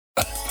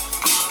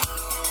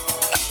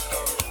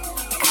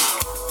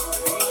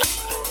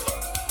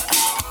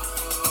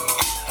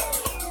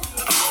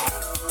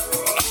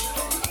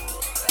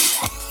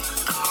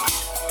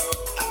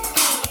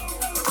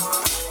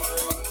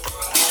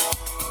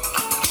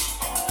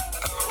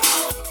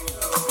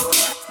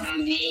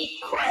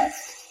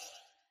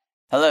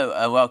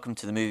welcome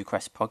to the Movie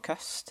Quest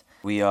podcast.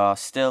 We are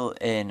still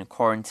in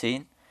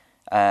quarantine,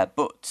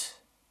 but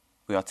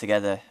we are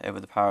together over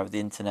the power of the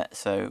internet.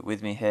 So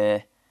with me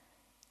here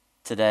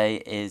today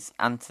is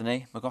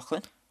Anthony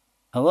McLaughlin.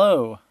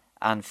 Hello.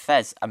 And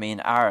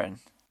Aaron.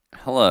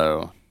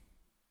 Hello.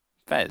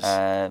 Fez.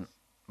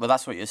 Well,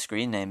 that's what your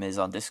screen name is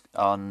on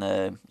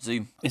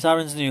Zoom. It's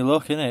Aaron's new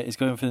look, isn't it? He's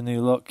going for the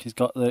new look.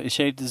 He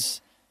shaved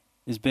his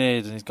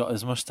beard and he's got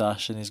his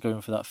moustache and he's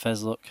going for that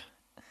Fez look.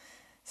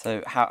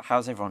 So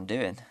how's everyone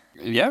doing?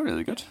 Yeah,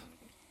 really good.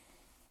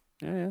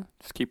 Yeah.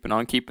 Just keeping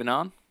on. Keeping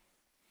on.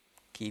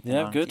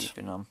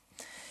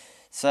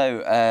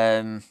 So,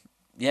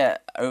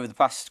 over the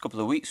past couple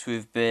of weeks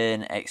we've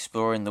been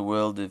exploring the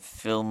world of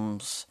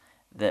films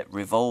that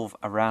revolve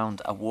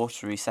around a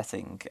watery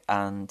setting,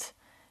 and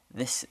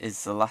this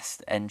is the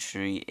last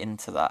entry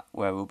into that,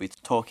 where we'll be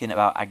talking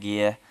about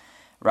Aguirre,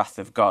 Wrath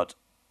of God.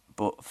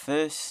 But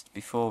first,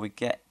 before we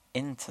get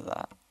into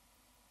that,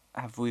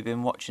 have we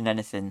been watching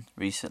anything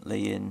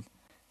recently in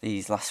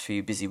these last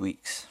few busy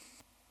weeks?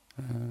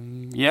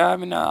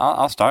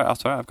 I'll start.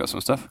 I've got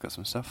some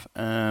stuff.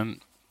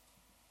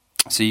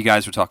 So you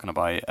guys were talking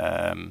about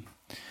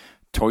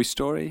Toy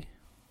Story?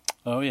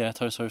 Oh yeah,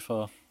 Toy Story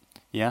 4.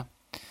 Yeah.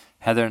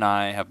 Heather and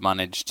I have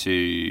managed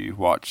to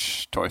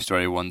watch Toy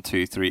Story 1,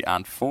 2, 3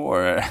 and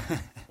 4.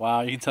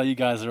 Wow, you can tell you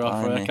guys are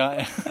off work,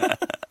 can't you?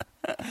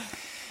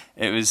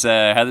 It was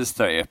Heather's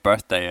 30th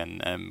birthday,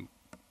 and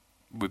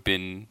we've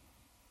been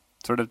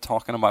sort of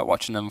talking about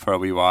watching them for a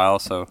wee while.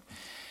 So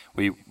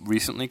we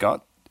recently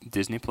got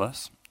Disney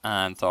Plus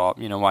and thought,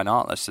 why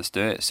not? Let's just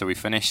do it. So we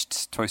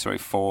finished Toy Story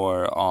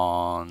 4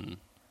 on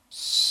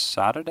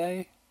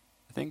Saturday.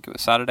 I think it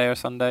was Saturday or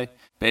Sunday.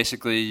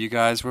 Basically, you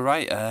guys were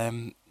right.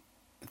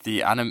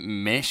 The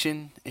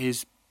animation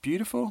is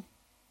beautiful.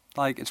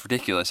 Like, it's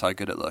ridiculous how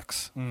good it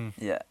looks. Mm.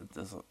 Yeah, it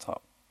does look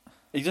top.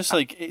 It just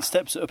it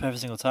steps it up every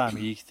single time.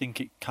 You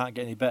think it can't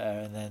get any better,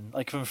 and then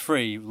from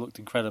 3 it looked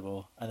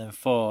incredible, and then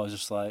 4 is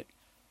just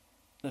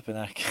flipping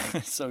heck,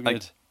 it's so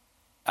good.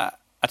 I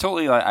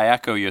totally I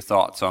echo your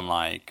thoughts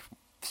on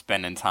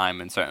spending time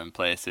in certain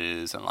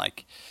places and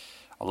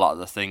a lot of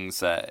the things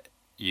that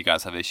you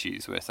guys have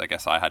issues with. I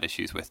guess I had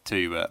issues with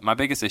too. But my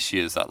biggest issue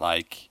is that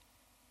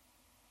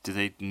do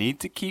they need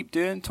to keep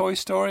doing Toy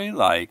Story?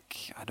 I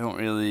don't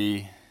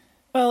really.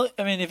 Well,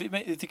 I mean,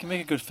 if they can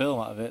make a good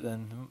film out of it,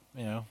 then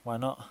why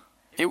not?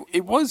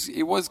 It was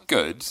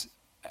good.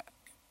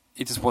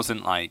 It just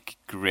wasn't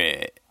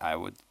great. I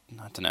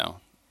don't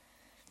know.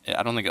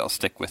 I don't think it'll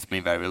stick with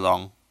me very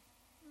long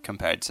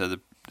compared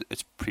to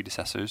its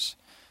predecessors.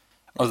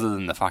 Other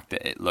than the fact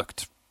that it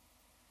looked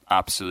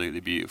absolutely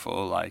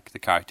beautiful, the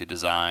character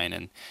design,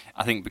 and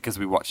I think because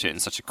we watched it in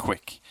such a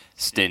quick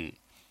stint,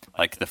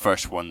 the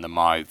first one, the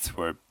mouths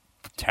were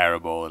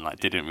terrible and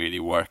didn't really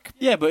work.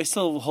 Yeah, but it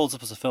still holds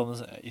up as a film,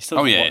 doesn't it? You still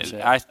watch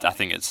it. I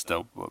think it's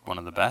still one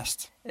of the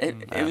best.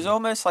 It was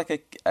almost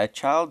like a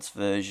child's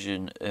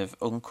version of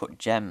Uncut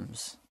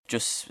Gems.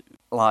 Just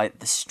the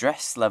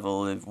stress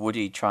level of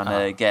Woody trying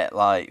to get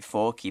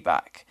Forky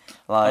back.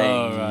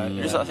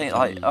 Just think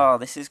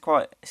this is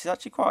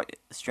actually quite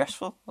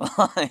stressful.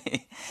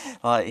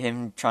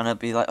 Him trying to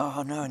be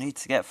oh no, I need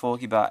to get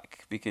Forky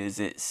back because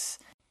it's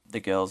the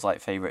girl's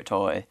favourite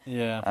toy.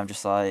 Yeah. I'm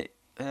just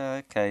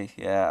okay,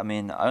 yeah. I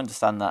mean, I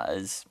understand that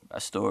as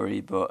a story,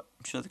 but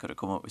I'm sure they could have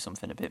come up with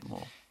something a bit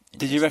more.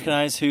 Did you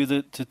recognise who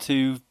the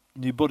two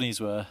new bunnies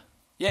were?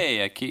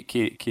 Yeah.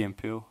 Key and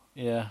Peele.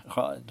 Yeah,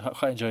 quite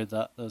enjoyed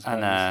that. Those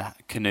guys.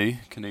 And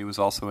Canoe was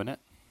also in it.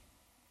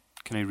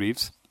 Canoe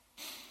Reeves.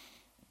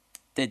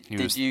 Did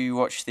you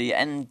watch the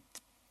end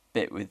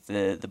bit with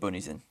the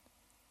bunnies in?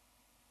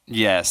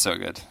 Yeah, so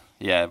good.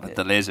 Yeah, but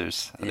the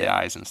lasers, the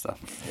eyes and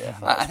stuff. Yeah,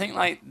 I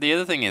think the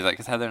other thing is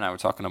because Heather and I were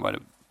talking about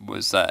it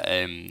was that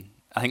I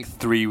think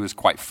 3 was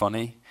quite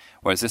funny,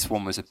 whereas this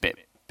one was a bit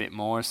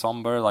more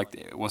somber.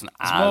 It wasn't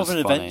as funny. It's more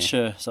of an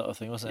adventure sort of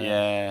thing, wasn't it?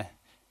 Yeah,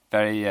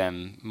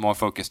 very more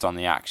focused on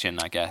the action,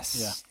 I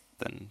guess,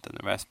 than the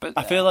rest. But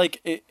I feel like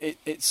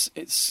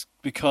it's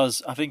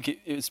because I think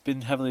it's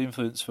been heavily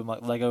influenced from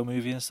Lego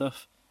Movie and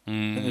stuff.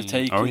 And they've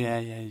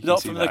taken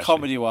not from the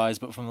comedy wise,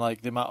 but from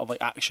the amount of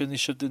action they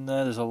shoved in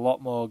there. There's a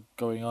lot more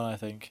going on, I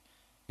think.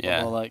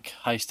 Yeah, more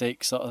high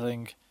stakes sort of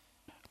thing.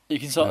 You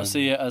can sort of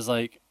see it as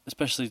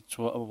especially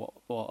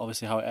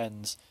obviously how it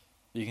ends.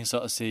 You can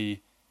sort of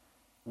see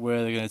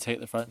where they're going to take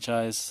the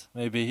franchise.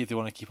 Maybe if they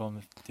want to keep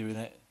on doing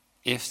it.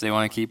 If they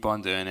want to keep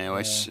on doing it,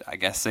 which I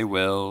guess they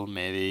will.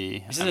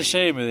 Maybe it's a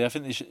shame, really. I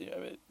think they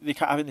should.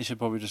 I think they should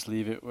probably just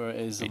leave it where it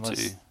is,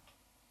 unless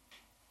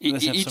they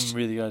have some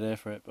really good idea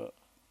for it. But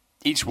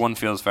each one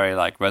feels very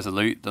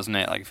resolute, doesn't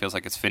it? It feels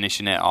like it's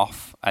finishing it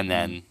off, and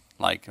then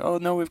oh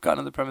no, we've got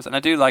another premise. And I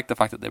do like the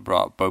fact that they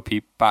brought Bo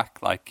Peep back.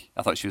 I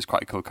thought she was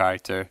quite a cool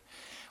character.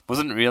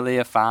 Wasn't really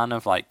a fan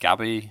of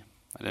Gabby.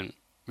 I didn't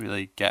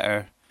really get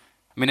her.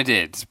 I mean, I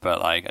did,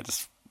 but I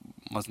just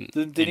wasn't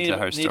into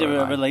her story. They need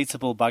a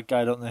relatable bad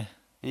guy, don't they?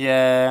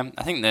 Yeah,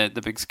 I think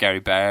the big scary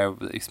bear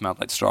that he smelled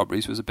like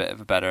strawberries was a bit of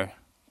a better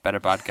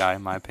bad guy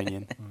in my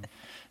opinion.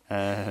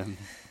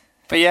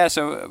 But yeah,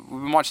 so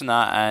we've been watching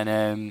that,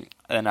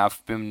 and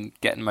I've been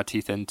getting my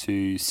teeth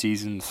into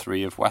season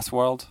 3 of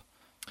Westworld,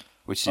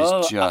 which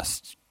is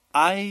just.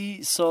 I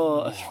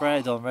saw a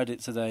thread on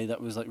Reddit today that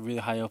was like really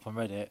high up on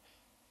Reddit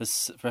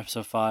for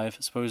episode 5.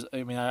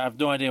 I have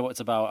no idea what it's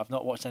about. I've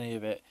not watched any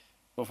of it,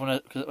 but when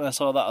I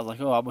saw that, I was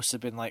like, oh, it must have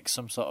been like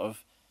some sort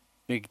of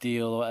big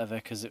deal or whatever,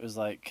 because it was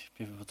like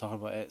people were talking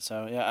about it.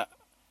 So yeah,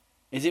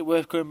 is it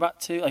worth going back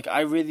to? Like,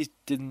 I really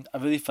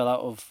fell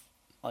out of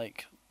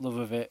like love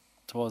of it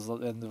towards the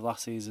end of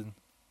last season.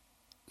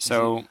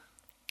 So,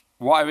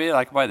 what I really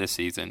like about this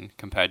season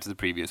compared to the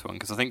previous one,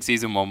 because I think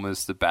season 1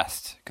 was the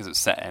best because it's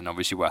set in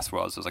obviously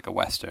Westworld, so it was like a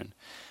western,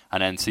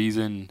 and then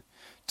season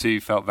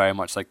 2 felt very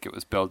much like it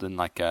was building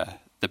like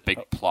the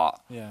big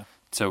plot. Yeah.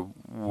 To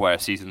where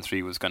season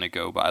 3 was going to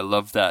go, but I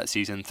love that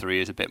season 3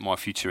 is a bit more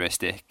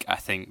futuristic. I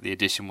think the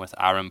addition with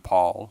Aaron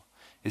Paul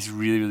is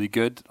really, really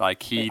good.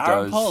 Like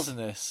Aaron Paul's in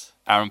this.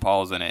 Aaron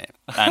Paul's in it,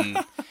 and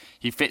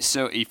he fits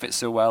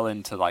so well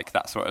into like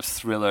that sort of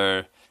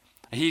thriller.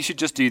 He should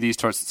just do these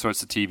sorts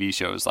of TV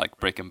shows like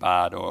Breaking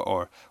Bad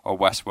or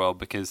Westworld,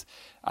 because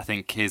I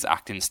think his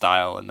acting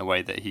style and the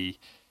way that he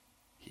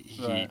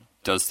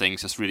does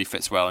things just really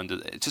fits well, and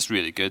it's just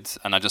really good.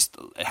 And it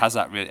has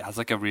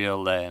like a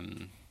real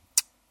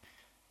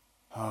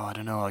I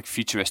don't know, like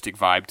futuristic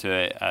vibe to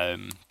it.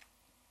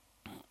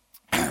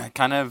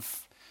 Kind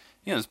of,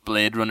 there's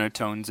Blade Runner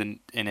tones in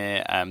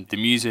it. The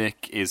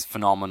music is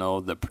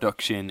phenomenal. The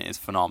production is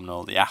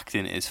phenomenal. The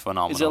acting is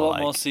phenomenal. Is it a lot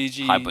more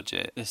CG high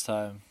budget this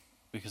time?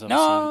 Because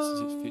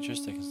obviously it's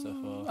futuristic and stuff.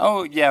 Or...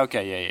 Oh yeah,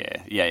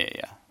 okay,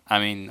 yeah. I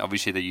mean,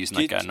 obviously they're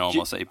using a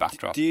normal city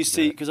backdrop. Do you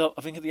see? Because I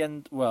think at the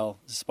end, well,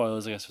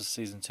 spoilers I guess for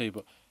season 2,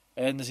 but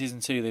at the end of season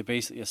 2 they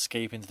basically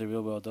escape into the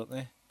real world, don't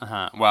they?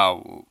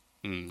 Well,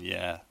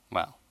 yeah.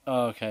 Well.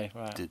 Oh, okay,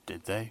 right.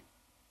 Did they?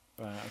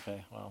 Right,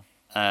 okay, well.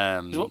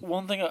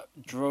 One thing that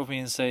drove me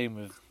insane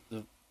with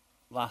the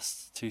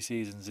last 2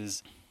 seasons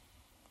is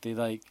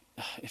it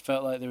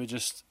felt like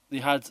they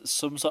had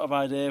some sort of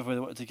idea of where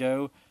they wanted to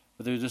go,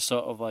 but they were just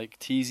sort of like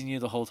teasing you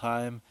the whole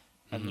time,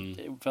 and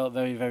it felt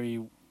very,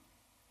 very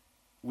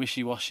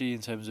wishy-washy in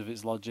terms of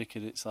its logic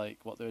and its like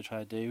what they were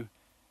trying to do,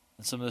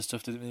 and some of the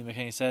stuff didn't really make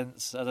any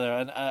sense. I don't know,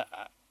 and I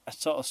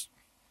sort of,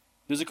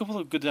 there's a couple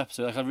of good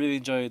episodes. Like I really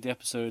enjoyed the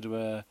episode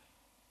where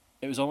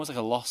it was almost like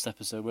a Lost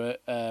episode where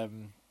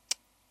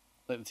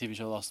like the TV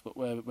show Lost, but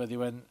where they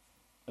went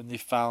and they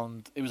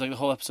found, it was like the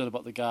whole episode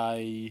about the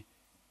guy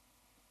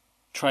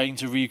trying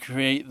to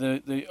recreate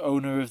the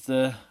owner of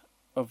the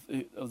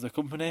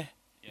company.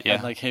 Yeah.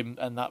 And like him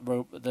and that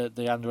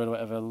the android or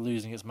whatever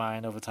losing its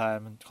mind over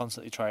time and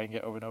constantly trying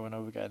it over and over and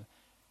over again.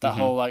 That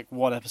whole like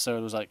one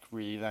episode was like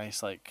really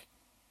nice, like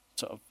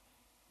sort of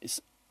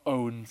its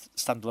own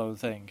standalone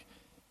thing.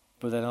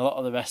 But then a lot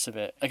of the rest of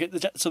it, like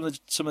some of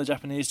the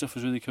Japanese stuff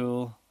was really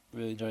cool.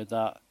 Really enjoyed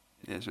that.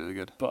 Yeah, it's really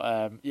good. But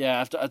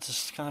I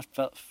just kind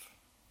of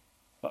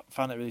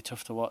found it really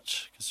tough to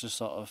watch because just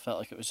sort of felt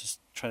like it was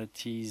just trying to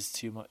tease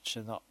too much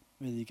and not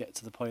really get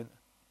to the point.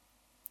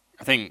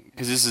 I think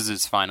because this is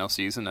its final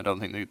season, I don't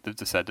think they've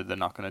decided they're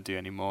not going to do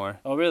any more.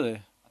 Oh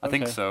really? I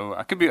think so.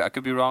 I could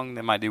be wrong.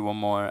 They might do one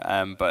more.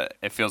 But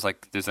it feels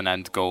like there's an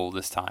end goal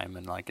this time,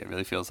 and like it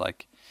really feels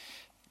like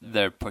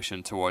they're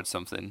pushing towards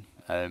something.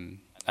 And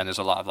there's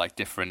a lot of like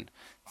different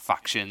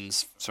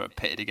factions sort of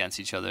pitted against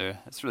each other.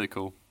 It's really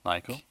cool.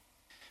 Like, cool.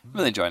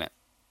 Really enjoying it.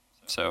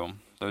 So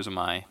those are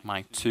my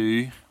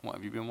 2. What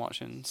have you been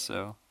watching?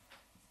 So,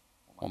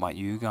 what about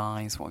you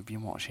guys? What have you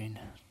been watching?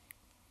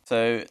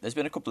 So there's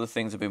been a couple of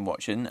things I've been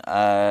watching.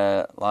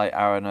 Like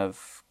Aaron,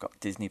 I've got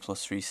Disney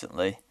Plus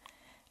recently,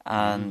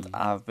 and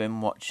I've been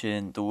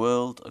watching The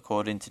World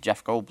According to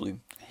Jeff Goldblum.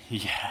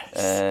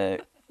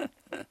 Yes.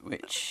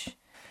 Which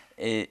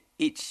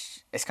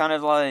it's kind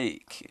of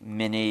like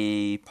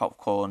mini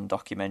popcorn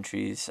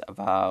documentaries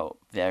about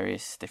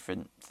various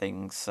different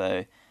things.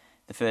 So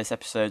the first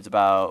episode's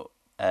about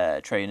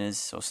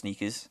trainers or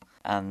sneakers,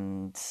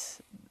 and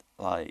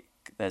like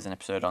there's an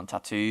episode on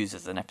tattoos,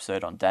 there's an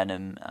episode on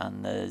denim,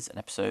 and there's an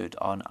episode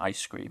on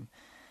ice cream.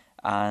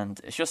 And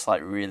it's just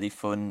like really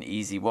fun,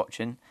 easy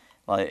watching.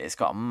 Like it's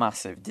got a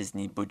massive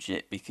Disney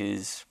budget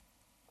because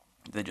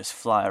they just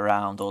fly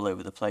around all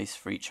over the place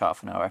for each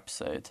half an hour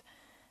episode.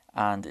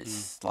 And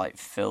it's like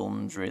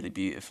filmed really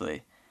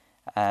beautifully.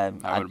 I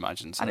would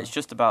imagine so. And it's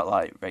just about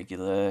like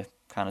regular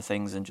kind of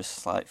things and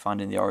just like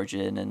finding the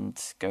origin and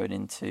going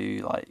into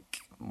like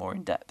more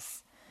in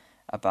depth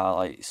about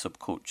like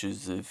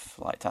subcultures of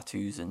like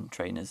tattoos and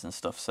trainers and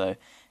stuff. So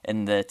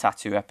in the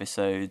tattoo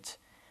episode,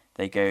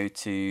 they go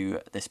to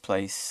this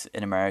place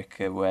in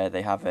America where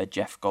they have a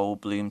Jeff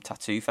Goldblum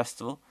tattoo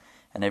festival,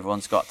 and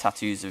everyone's got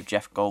tattoos of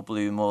Jeff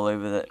Goldblum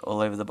all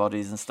over the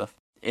bodies and stuff.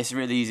 It's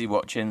really easy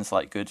watching. It's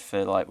like good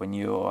for like when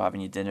you're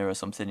having your dinner or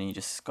something and you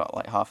just got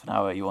like half an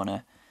hour you want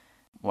to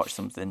watch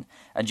something.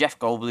 And Jeff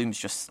Goldblum's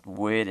just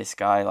weirdest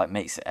guy, like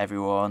makes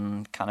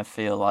everyone kind of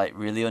feel like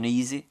really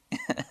uneasy.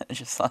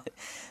 Just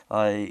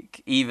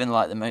like even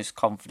like the most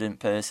confident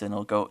person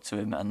will go up to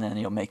him and then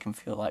he'll make him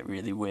feel like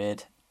really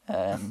weird.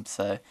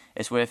 So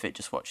it's worth it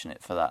just watching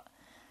it for that.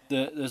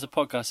 there's a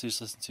podcast I used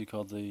to listen to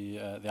called the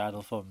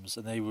Idle Thumbs,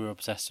 and they were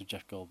obsessed with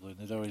Jeff Goldblum.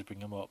 They'd always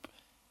bring him up.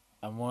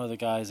 And one of the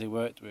guys they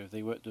worked with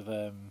what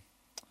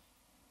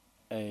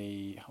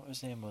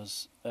his name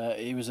was?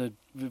 He was a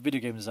video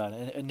game designer,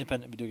 an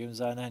independent video game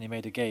designer, and he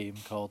made a game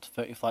called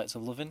 30 Flights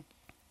of Lovin'.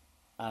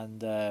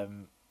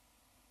 And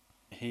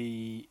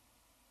he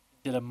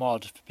did a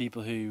mod for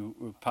people who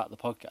were part of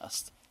the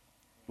podcast,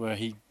 where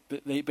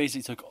they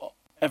basically took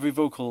every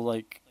vocal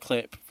like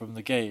clip from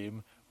the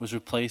game was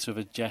replaced with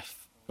a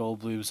Jeff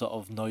Goldblum sort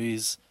of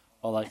noise,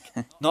 or like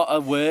not a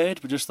word,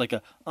 but just like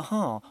a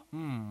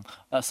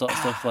that sort of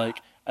stuff. Like,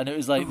 and it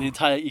was like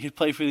you could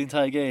play through the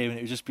entire game, and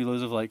it would just be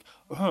loads of like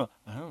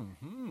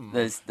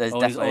There's all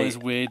definitely this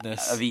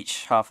weirdness of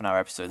each half-an-hour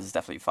episode. There's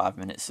definitely 5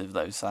 minutes of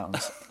those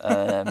sounds.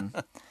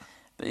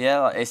 But yeah,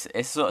 like, it's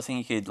the sort of thing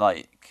you could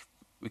like.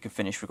 We could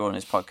finish recording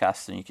this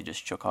podcast, and you could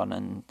just chuck on,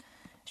 and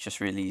it's just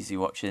really easy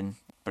watching.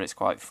 But it's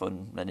quite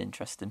fun and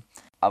interesting.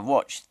 I've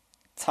watched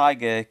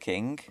Tiger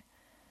King.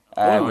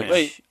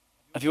 Wait,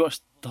 have you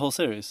watched the whole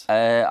series?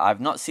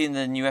 I've not seen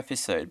the new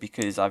episode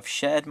because I've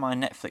shared my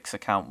Netflix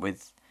account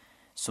with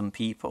some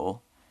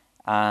people,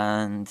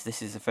 and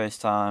this is the first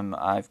time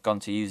I've gone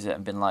to use it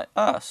and been like,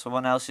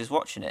 someone else is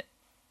watching it.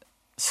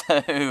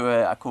 So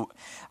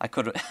I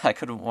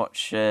couldn't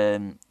watch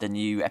the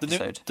new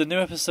episode. The new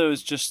episode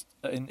is just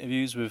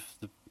interviews with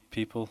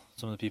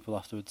some of the people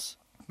afterwards.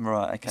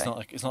 Right. Okay.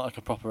 It's not like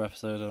a proper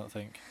episode, I don't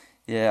think.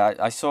 Yeah,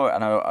 I saw it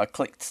and I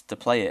clicked to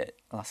play it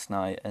last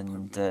night,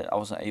 and I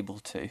wasn't able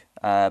to.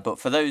 But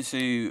for those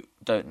who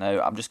don't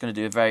know, I'm just going to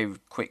do a very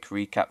quick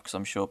recap because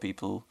I'm sure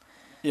people.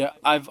 Yeah,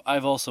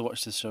 I've also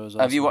watched this show as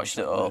well. Have you watched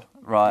it all?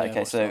 Right.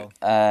 Yeah, okay.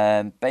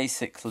 So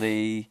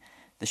basically,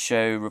 the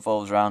show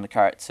revolves around a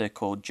character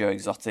called Joe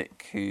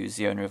Exotic, who's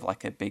the owner of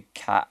like a big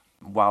cat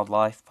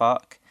wildlife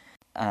park,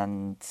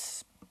 and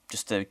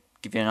just to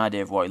give you an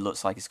idea of what he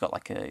looks like, he's got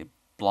like a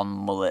blonde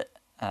mullet.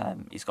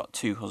 He's got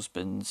 2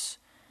 husbands,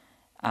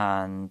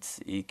 and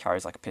he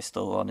carries like a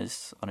pistol on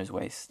his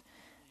waist.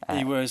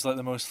 He wears like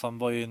the most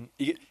flamboyant.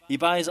 He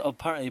buys a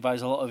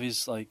lot of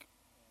his like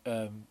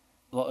a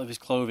lot of his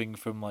clothing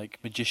from like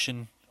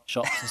magician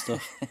shops and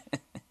stuff.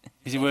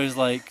 Because he wears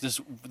like just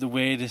the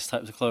weirdest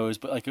types of clothes,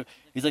 but like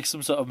he's like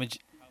some sort of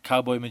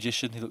cowboy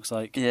magician. He looks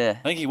like. Yeah.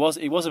 I think he was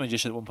a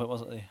magician at one point,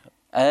 wasn't he?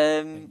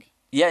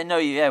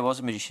 He was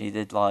a magician. He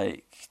did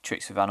like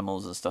tricks with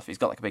animals and stuff. He's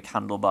got like a big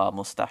handlebar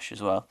mustache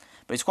as well,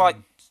 but he's quite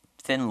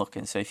thin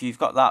looking. So if you've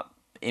got that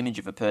image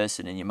of a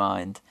person in your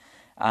mind,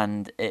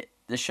 and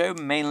the show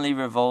mainly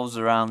revolves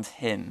around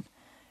him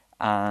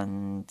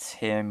and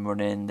him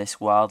running this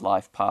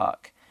wildlife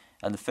park,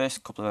 and the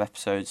first couple of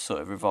episodes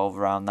sort of revolve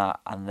around that,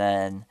 and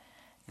then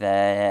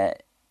there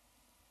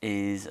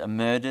is a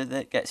murder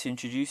that gets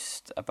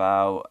introduced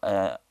about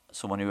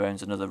someone who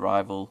owns another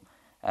rival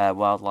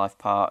wildlife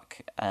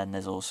park, and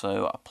there's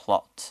also a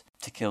plot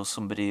to kill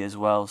somebody as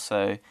well.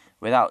 So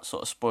without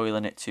sort of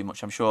spoiling it too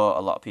much, I'm sure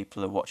a lot of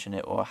people are watching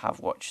it or have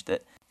watched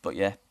it, but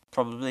yeah,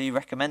 probably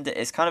recommend it.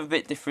 It's kind of a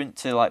bit different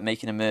to like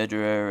Making a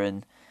Murderer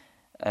and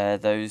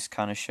those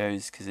kind of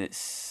shows, because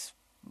it's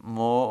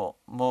more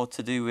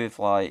to do with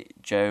like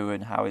Joe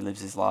and how he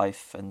lives his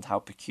life and how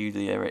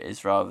peculiar it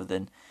is, rather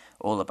than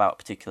all about a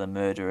particular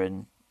murder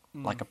and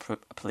like a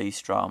police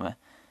drama.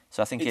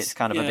 So I think it's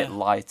kind of a bit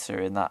lighter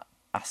in that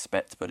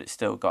aspect, but it's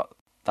still got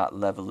that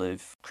level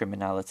of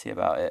criminality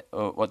about it.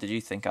 Or what did you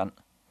think, Ant?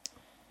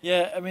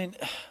 Yeah, I mean,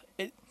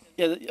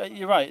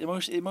 you're right.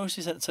 It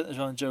mostly centers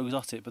around Joe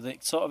Exotic, but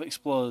it sort of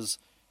explores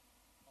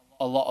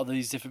a lot of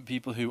these different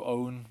people who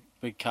own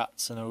big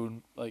cats and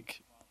own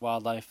like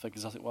wildlife, like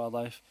exotic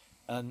wildlife,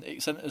 and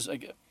it centers. I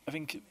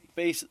think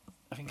it's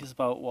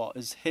about what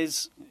is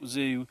his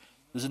zoo.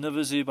 There's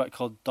another zoo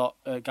called Doc.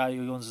 A guy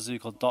who owns a zoo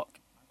called Doc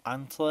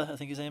Antler, I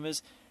think his name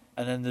is,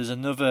 and then there's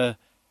another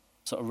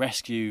sort of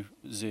rescue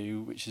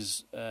zoo which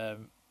is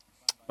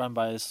run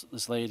by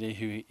this lady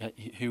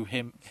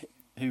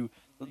who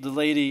the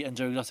lady and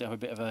Joe Exotic have a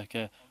bit of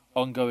a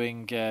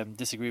ongoing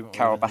disagreement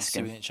Carol with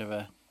Baskin. each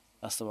other.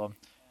 That's the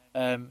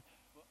one.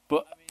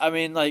 But I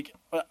mean, like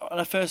when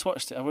I first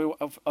watched it, I was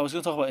going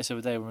to talk about this the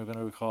other day when we were going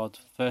to record.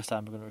 First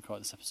time we were going to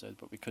record this episode,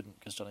 but we couldn't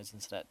because Johnny's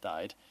internet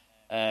died.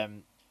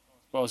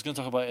 But I was going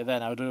to talk about it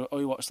then. I would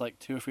only watched like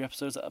 2 or 3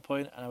 episodes at that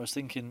point, and I was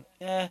thinking,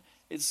 yeah,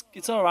 it's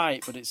all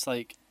right, but it's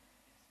like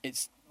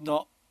it's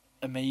not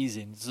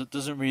amazing. It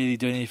doesn't really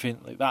do anything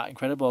like that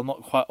incredible.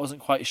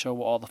 Wasn't quite sure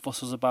what all the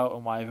fuss was about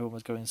and why everyone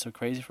was going so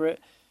crazy for it.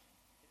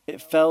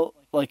 It felt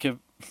like a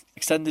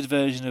extended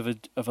version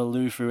of a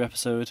Lou Through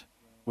episode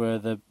where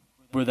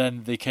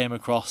then they came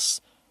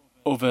across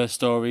other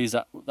stories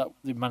that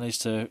they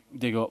managed to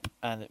dig up,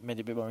 and it made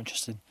it a bit more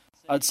interesting.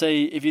 I'd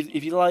say if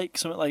you like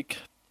something like,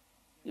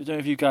 I don't know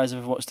if you guys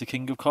ever watched The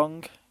King of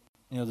Kong,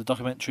 the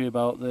documentary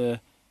about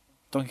the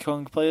Donkey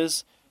Kong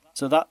players.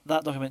 So that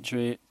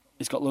documentary,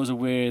 it's got loads of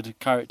weird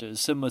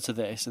characters similar to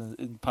this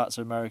in parts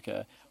of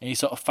America, and you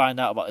sort of find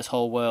out about this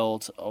whole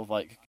world of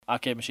like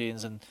arcade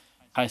machines and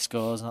high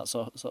scores and that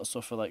sort of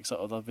stuff for like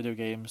sort of the video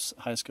games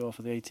high score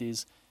for the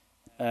 80s.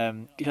 You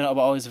find out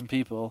about all these different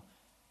people,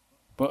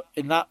 But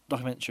in that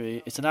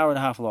documentary, it's an hour and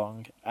a half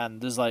long,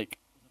 and there's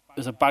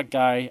a bad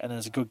guy and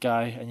there's a good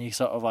guy, and you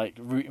sort of like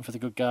rooting for the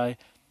good guy.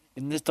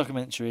 In this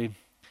documentary,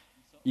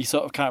 you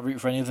sort of can't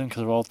root for any of them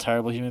because they're all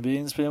terrible human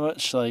beings, pretty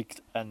much. I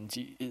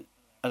don't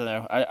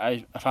know.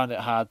 I found it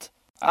hard.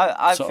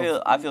 I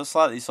feel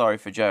slightly sorry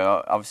for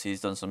Joe. Obviously,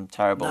 he's done some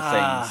terrible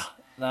things.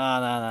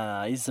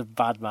 Nah. He's a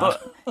bad man.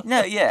 But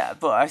no, yeah,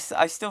 but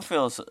I still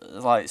feel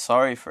like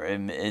sorry for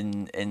him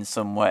in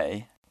some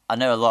way. I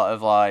know a lot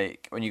of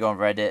like when you go on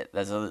Reddit,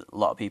 there's a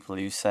lot of people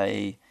who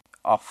say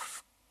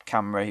off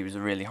camera he was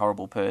a really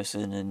horrible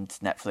person, and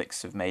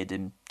Netflix have made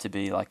him to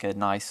be like a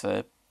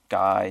nicer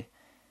guy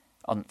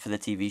for the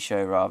TV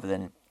show rather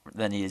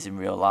than he is in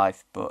real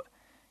life. But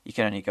you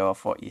can only go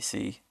off what you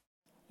see.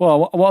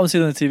 Well, what I'm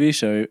seeing on the TV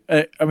show,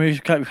 I mean, we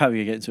can't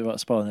really get into it without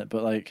spoiling it,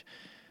 but like,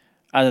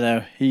 I don't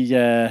know,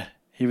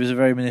 he was a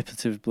very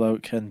manipulative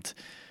bloke, and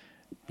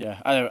yeah,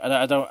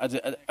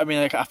 I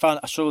mean, like, I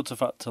struggled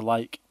to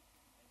like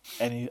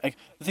any, like,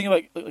 the thing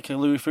about like a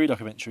Louis Freeh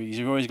documentary is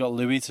you've always got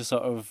Louis to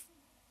sort of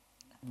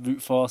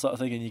root for, sort of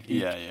thing, and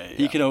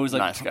he can always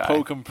like nice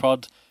poke and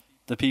prod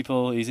the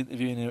people he's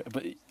interviewing,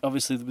 but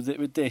obviously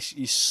with this,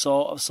 you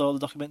sort of saw the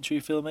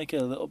documentary filmmaker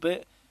a little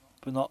bit,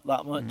 but not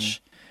that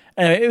much.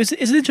 Anyway, it's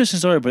an interesting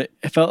story, but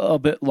it felt a little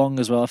bit long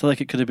as well. I feel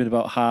like it could have been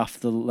about half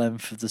the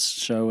length of the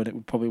show, and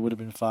it probably would have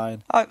been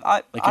fine. I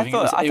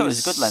thought it was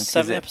a good length.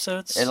 7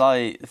 episodes.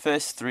 The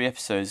first 3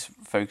 episodes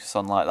focus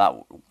on like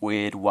that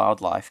weird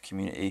wildlife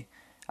community,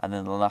 and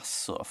then the last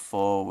sort of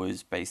 4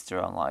 was based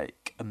around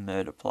like a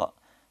murder plot.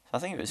 So I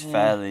think it was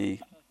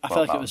fairly. I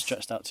felt like it was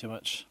stretched out too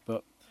much,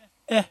 but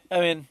yeah, I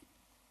mean,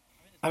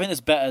 I think there's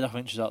better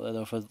documentaries out there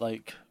though for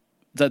like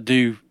that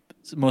do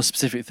more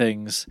specific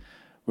things.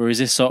 Whereas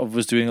this sort of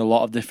was doing a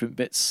lot of different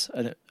bits,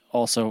 and it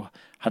also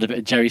had a bit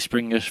of Jerry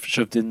Springer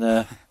shoved in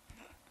there.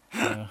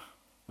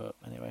 But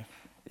anyway.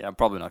 Yeah, I'm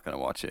probably not going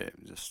to watch it,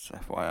 just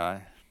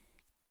FYI.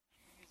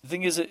 The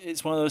thing is,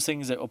 it's one of those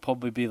things that will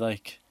probably be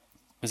like,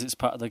 because it's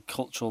part of the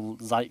cultural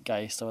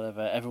zeitgeist or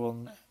whatever,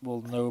 everyone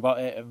will know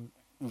about it and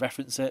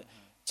reference it.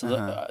 So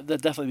there'll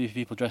definitely be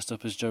people dressed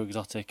up as Joe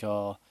Exotic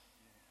or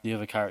the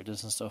other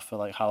characters and stuff for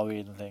like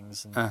Halloween and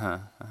things. And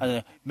I don't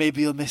know,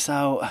 maybe you'll miss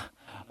out.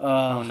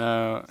 Oh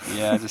no!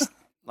 Yeah, just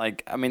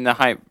like I mean, the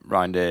hype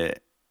around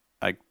it,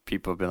 like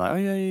people have been like, "Oh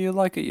yeah, you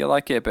like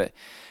it." But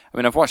I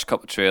mean, I've watched a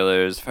couple of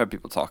trailers, I've heard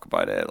people talk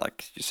about it,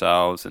 like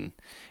yourselves, and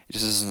it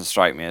just doesn't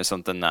strike me as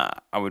something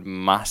that I would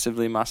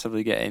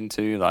massively get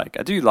into. Like,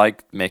 I do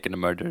like making a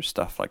murder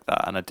stuff like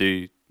that, and I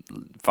do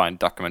find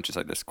documentaries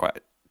like this quite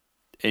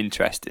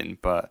interesting.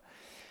 But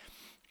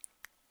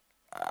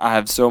I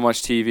have so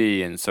much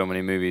TV and so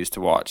many movies to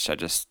watch.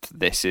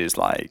 This is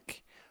like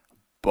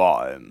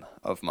bottom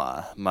of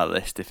my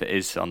list, if it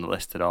is on the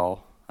list at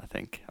all. I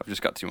think I've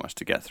just got too much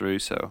to get through,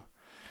 so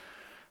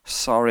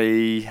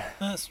sorry.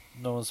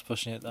 No one's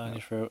pushing it down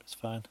your throat, it's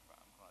fine.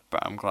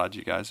 But I'm glad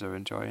you guys are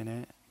enjoying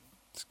it.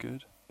 It's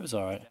good. It was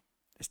alright.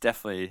 It's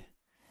definitely,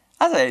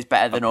 I think it's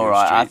better than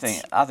alright. I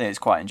think it's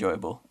quite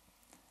enjoyable.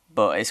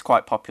 But it's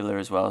quite popular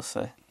as well,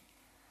 so.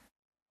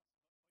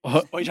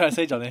 What are you trying to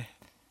say, Johnny?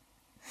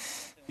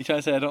 You trying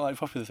to say I don't like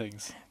popular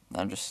things?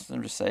 I'm just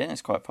saying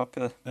it's quite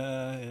popular.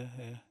 Yeah.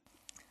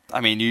 I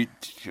mean,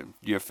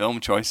 your film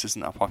choice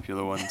isn't a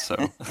popular one, so.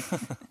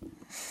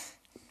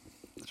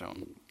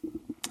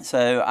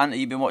 So, Ant, have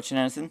you been watching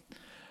anything?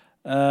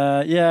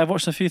 Yeah, I've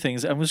watched a few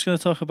things. I'm just going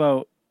to talk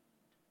about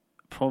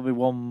probably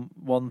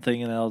one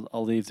thing, and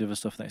I'll leave the other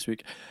stuff next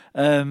week.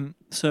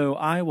 So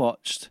I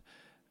watched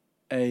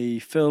a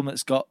film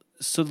that's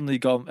suddenly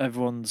got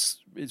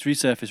it's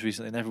resurfaced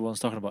recently, and everyone's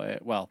talking about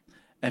it. Well,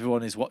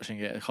 everyone is watching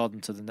it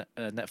according to the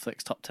Netflix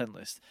top 10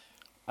 list.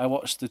 I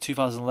watched the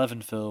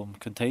 2011 film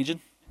Contagion.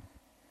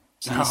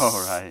 So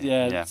right.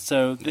 Yeah.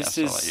 So this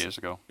is like years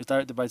ago. It's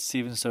directed by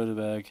Steven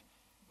Soderbergh.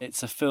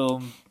 It's a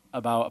film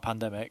about a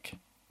pandemic,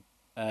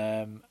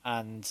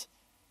 and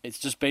it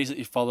just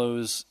basically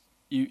follows.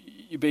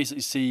 You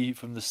basically see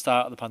from the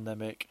start of the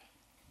pandemic,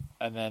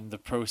 and then the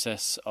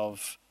process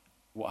of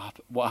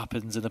what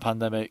happens in the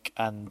pandemic,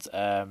 and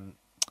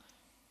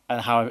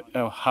how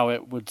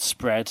it would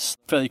spread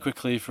fairly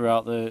quickly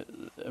throughout the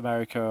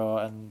America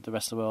and the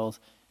rest of the world.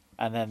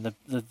 And then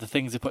the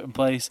things they put in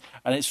place,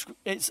 and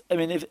it's. I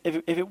mean, if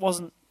it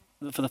wasn't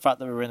for the fact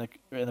that we're in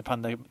a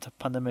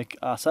pandemic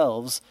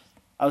ourselves,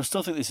 I would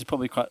still think this is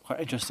probably quite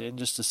interesting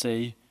just to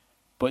see.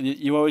 But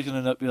you're always going to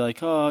end up be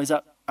like, oh, is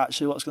that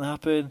actually what's going to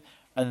happen?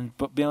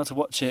 But being able to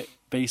watch it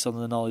based on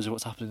the knowledge of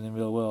what's happening in the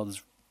real world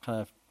is kind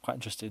of quite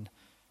interesting.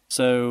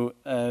 So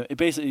it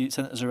basically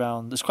centers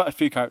around. There's quite a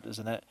few characters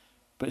in it,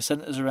 but it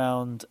centers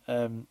around.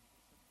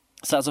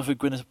 Starts off with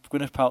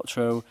Gwyneth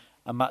Paltrow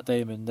and Matt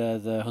Damon. They're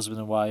the husband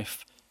and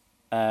wife,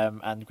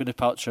 and Gwyneth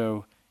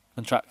Paltrow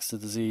contracts the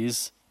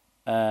disease,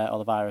 or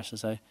the virus, I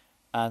say,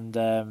 and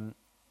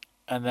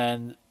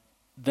then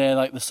they're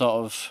like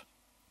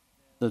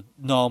the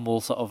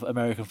normal sort of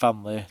American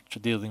family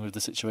dealing with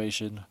the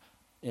situation,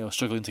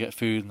 struggling to get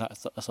food and that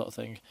sort of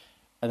thing.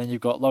 And then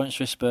you've got Lawrence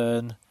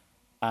Fishburne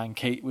and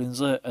Kate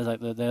Winslet as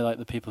they're like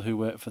the people who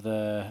work for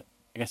the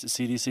I guess it's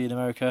CDC in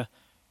America.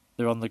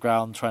 They're on the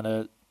ground trying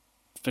to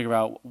figure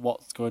out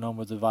what's going on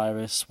with the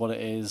virus, what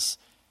it is,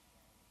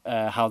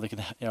 how they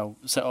can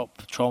set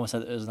up trauma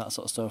centers and that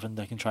sort of stuff, and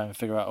they can try and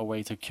figure out a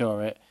way to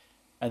cure it.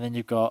 And then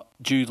you've got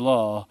Jude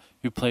Law,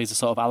 who plays a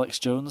sort of Alex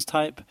Jones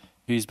type,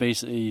 who's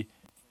basically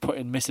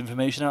putting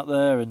misinformation out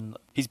there, and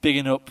he's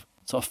bigging up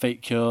sort of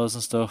fake cures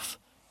and stuff.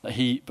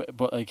 That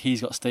but like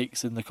he's got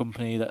stakes in the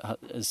company that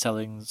is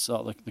selling sort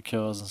of like the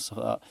cures and stuff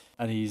like that,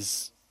 and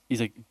he's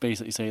like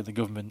basically saying the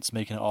government's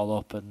making it all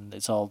up and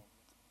it's all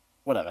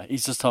whatever.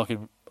 He's just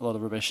talking a lot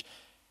of rubbish.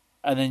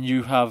 And then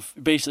you have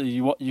basically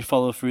what you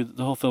follow through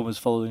the whole film is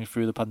following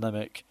through the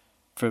pandemic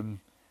from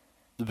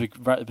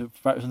right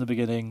from the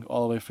beginning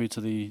all the way through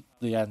to the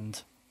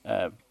end,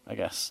 I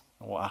guess,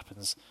 and what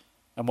happens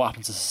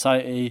to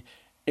society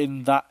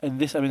in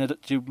this. I mean, do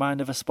you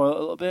mind if I spoil it a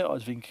little bit, or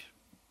do you think?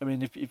 I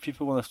mean, if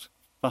people want to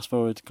fast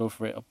forward, go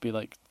for it. It'll be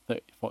like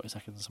 30, 40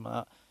 seconds, something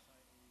like that.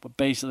 But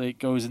basically, it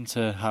goes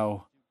into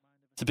how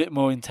it's a bit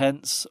more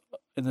intense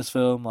in this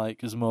film. Like,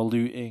 there's more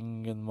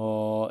looting and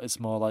it's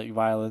more like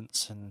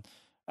violence and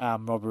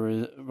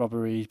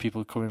robbery,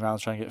 people coming around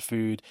trying to get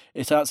food.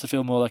 It starts to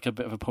feel more like a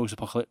bit of a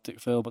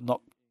post-apocalyptic film, but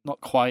not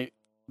quite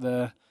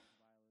there.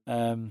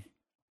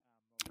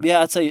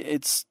 Yeah, I'd say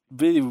it's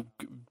really,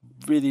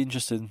 really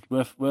interesting,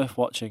 worth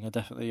watching. I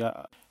definitely.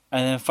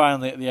 And then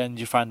finally, at the end,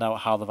 you find out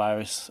how the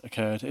virus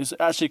occurred. It's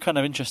actually kind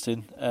of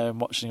interesting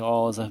watching it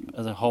all as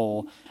a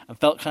whole, and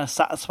felt kind of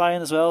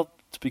satisfying as well,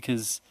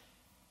 because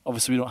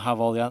obviously we don't have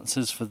all the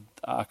answers for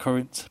our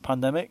current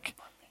pandemic,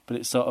 but it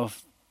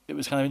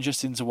was kind of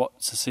interesting to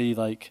see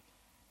like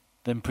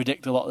them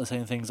predict a lot of the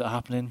same things that are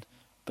happening,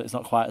 but it's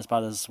not quite as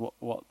bad as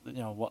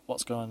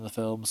what's going on in the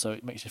film. So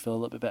it makes you feel a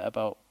little bit better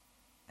about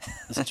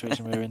the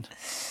situation we're in.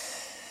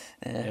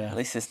 Yeah, at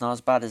least it's not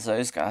as bad as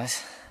those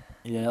guys.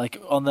 Yeah,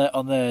 like on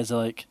there is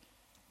like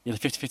you have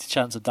a 50-50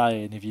 chance of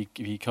dying if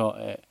you caught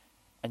it,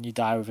 and you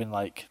die within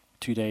like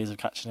 2 days of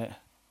catching it,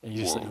 and you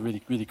just like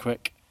really really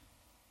quick.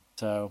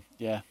 So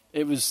yeah,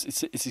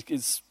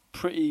 it's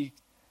pretty.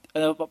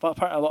 And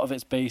apparently a lot of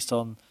it's based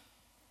on,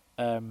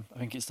 I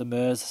think it's the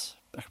MERS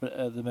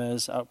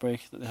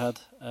outbreak that they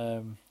had.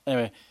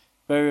 Anyway,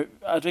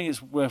 I think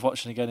it's worth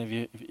watching again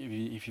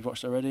if you've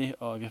watched it already,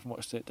 or if you haven't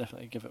watched it,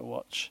 definitely give it a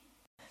watch.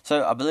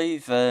 So I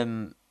believe,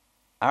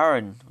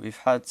 Aaron, we've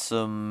had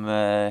some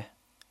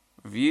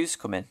reviews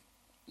come in.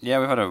 Yeah,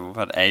 we've had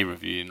a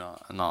review,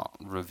 not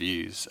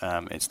reviews.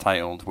 It's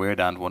titled Weird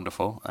and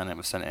Wonderful, and it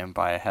was sent in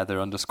by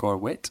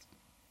Heather_Wit.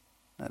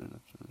 I don't know.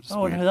 I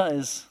wonder who that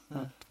is.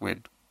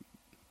 Weird.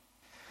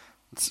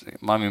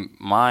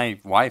 My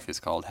wife is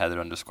called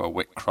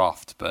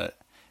Heather_Whitcroft, but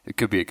it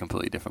could be a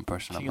completely different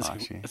person.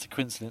 It's a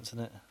coincidence,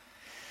 isn't it?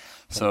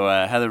 So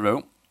Heather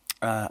wrote,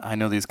 I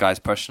know these guys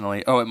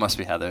personally. Oh, it must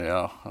be Heather.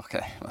 Oh,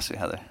 okay. It must be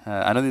Heather.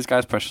 I know these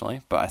guys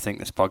personally, but I think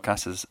this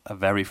podcast is a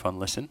very fun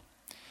listen.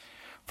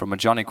 From a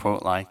Johnny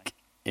quote like,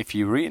 if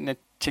you were eating a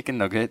chicken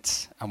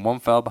nuggets and one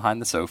fell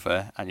behind the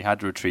sofa and you had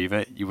to retrieve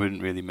it, you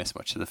wouldn't really miss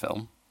much of the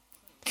film.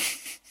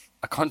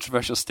 A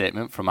controversial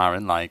statement from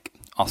Aaron like,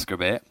 Oscar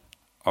bait,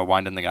 or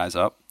winding the guys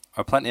up,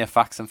 or plenty of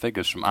facts and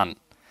figures from Ant,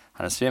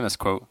 and his famous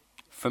quote,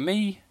 for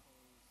me.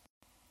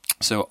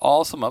 So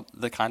all sum up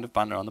the kind of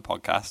banter on the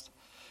podcast.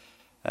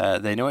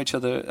 They know each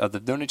other,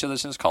 they've known each other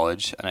since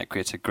college, and it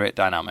creates a great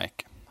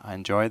dynamic. I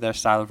enjoy their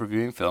style of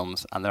reviewing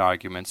films and their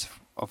arguments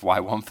of why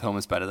one film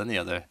is better than the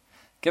other.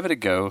 Give it a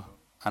go.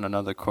 And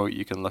another quote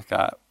you can look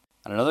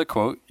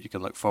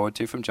forward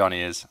to from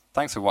Johnny is,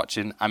 thanks for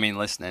watching,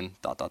 listening, ...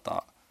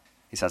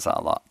 He says that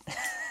a lot.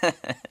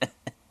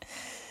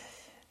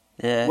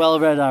 Yeah. Well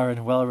read,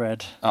 Aaron. Well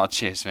read. Oh,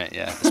 cheers, mate.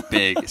 Yeah, it's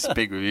big. It's a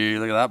big review.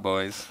 Look at that,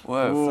 boys.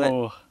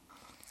 Whoa.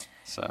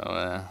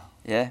 So,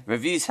 yeah,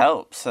 reviews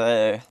help.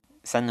 So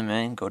send them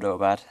in, good or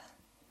bad.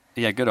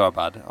 Yeah, good or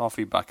bad. All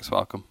feedback is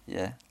welcome.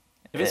 Yeah.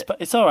 If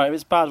it's all right. If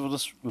it's bad, we'll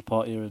just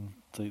report you and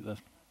delete the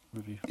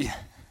review. Yeah,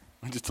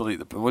 we'll just delete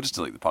the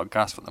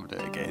podcast. We'll never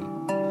do it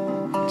again.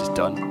 We're just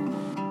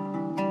done.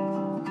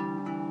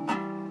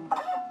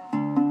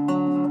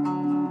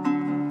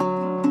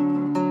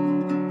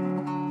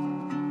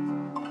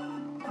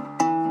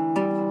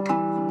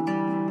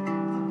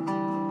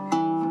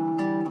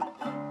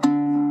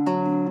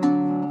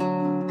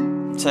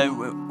 So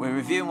we're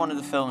reviewing one of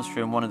the films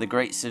from one of the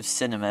greats of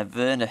cinema,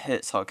 Werner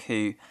Herzog,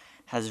 who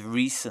has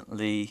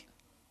recently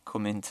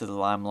come into the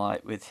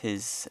limelight with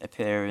his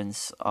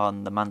appearance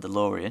on The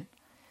Mandalorian.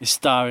 His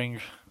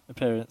starring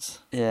appearance.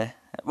 Yeah.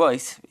 Well,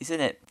 he's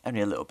in it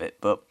only a little bit,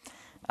 but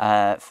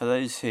for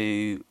those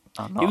who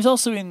are not... He was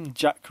also in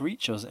Jack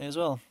Reacher, wasn't he, as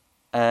well?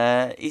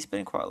 He's been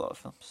in quite a lot of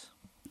films.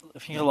 I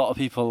think a lot of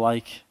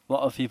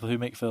people who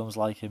make films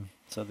like him,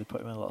 so they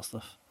put him in a lot of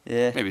stuff.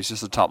 Yeah. Maybe he's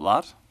just a top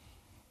lad.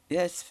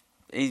 Yeah,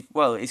 he's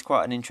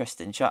quite an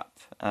interesting chap.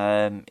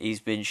 He's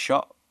been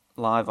shot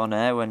live on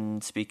air when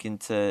speaking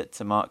to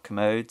Mark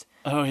Commode.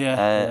 Oh,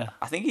 yeah.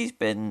 I think he's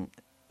been...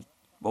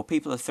 Well,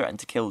 people have threatened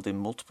to kill him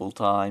multiple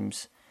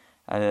times.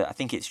 I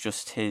think it's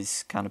just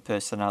his kind of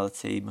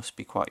personality must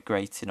be quite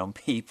grating on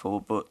people,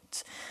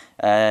 but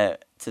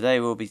today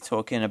we'll be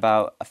talking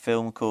about a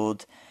film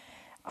called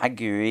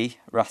Aguirre,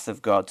 Wrath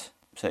of God.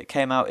 So it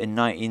came out in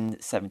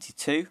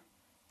 1972.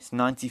 It's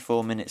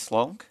 94 minutes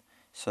long.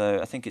 So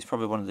I think it's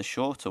probably one of the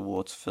shorter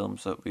water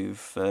films that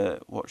we've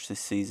watched this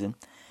season.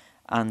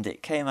 And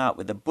it came out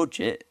with a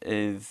budget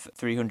of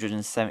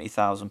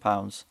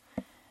 £370,000.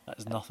 That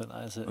is nothing,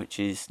 that is it? Which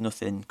is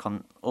nothing.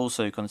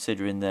 Also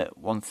considering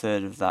that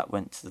 1/3 of that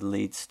went to the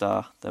lead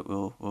star that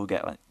we'll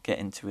get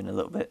into in a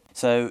little bit.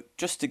 So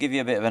just to give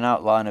you a bit of an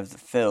outline of the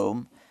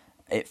film,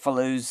 it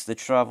follows the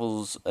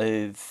travels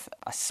of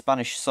a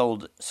Spanish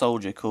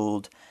soldier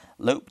called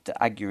Lope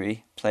de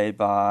Aguirre, played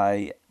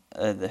by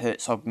the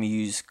Herzog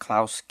muse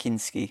Klaus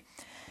Kinski,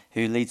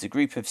 who leads a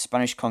group of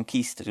Spanish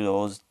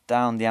conquistadors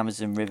down the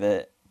Amazon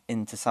River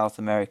into South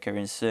America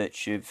in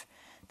search of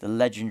the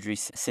legendary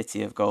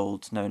city of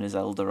gold known as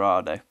El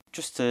Dorado.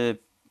 Just to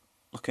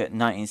look at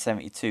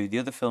 1972, the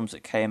other films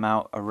that came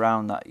out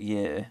around that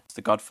year was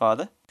The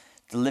Godfather,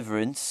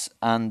 Deliverance,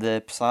 and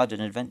The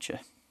Poseidon Adventure.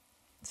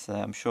 So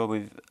I'm sure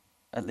we've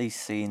at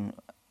least seen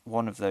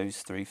one of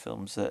those three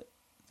films that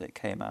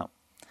came out.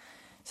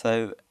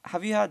 So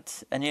have you had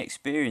any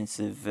experience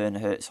of Werner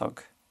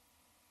Herzog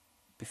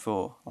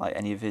before, like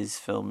any of his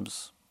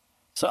films?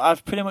 So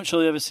I've pretty much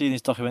only ever seen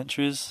his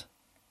documentaries.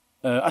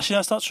 Actually,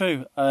 that's not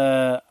true.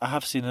 I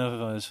have seen another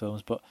one of his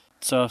films, but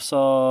so I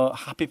saw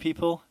Happy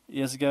People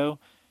years ago,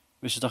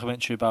 which is a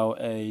documentary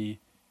about a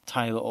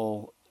tiny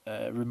little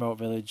remote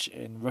village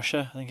in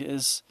Russia, I think it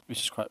is,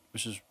 which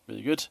is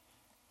really good.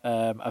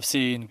 I've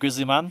seen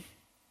Grizzly Man.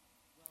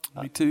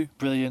 Me too.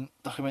 Brilliant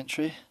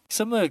documentary.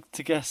 Similar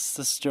to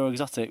Guess Joe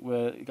Exotic,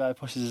 where the guy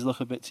pushes his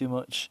luck a bit too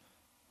much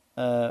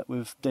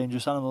with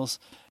dangerous animals.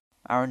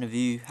 Aaron, have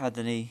you had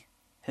any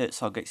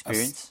Herzog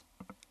experience?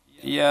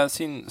 Yeah, I've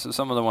seen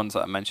some of the ones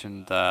that I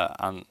mentioned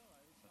and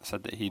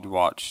said that he'd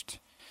watched.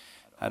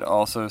 I'd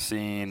also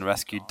seen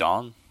Rescue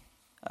Dawn.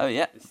 Oh,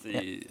 yeah. It's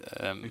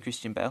with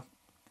Christian Bale.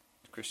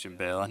 Christian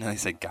Bale. I nearly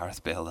said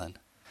Gareth Bale then.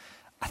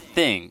 I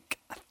think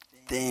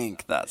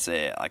that's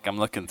it. Like, I'm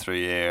looking through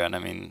here, and I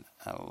mean,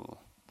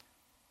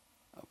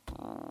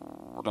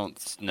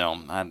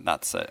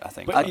 that's it. I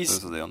think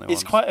those are the only ones.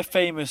 He's quite a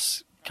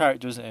famous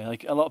character, isn't he?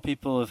 Like, a lot of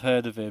people have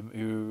heard of him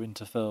who are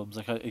into films.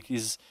 Like,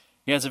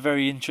 he has a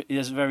very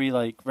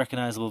like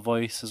recognizable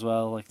voice as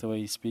well, like the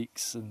way he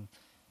speaks, and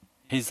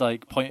his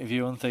like point of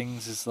view on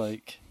things is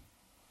like,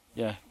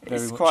 yeah,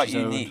 very it's much quite his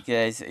own. unique.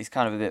 Yeah, he's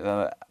kind of a bit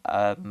of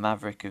a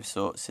maverick of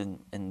sorts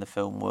in the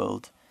film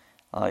world.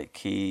 Like,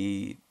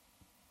 he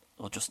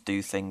will just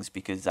do things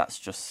because that's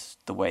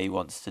just the way he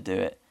wants to do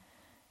it.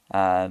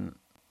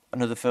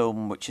 Another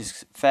film which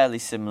is fairly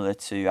similar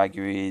to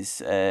Aguirre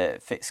is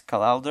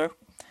Fitzcarraldo,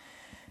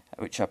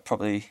 which I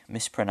probably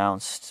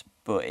mispronounced,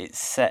 but it's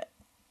set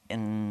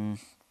in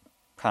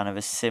kind of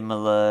a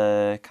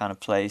similar kind of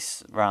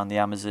place around the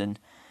Amazon,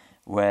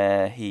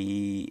 where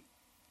he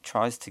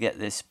tries to get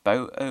this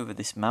boat over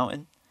this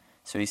mountain.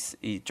 So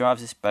he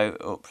drives this boat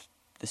up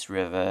this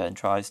river and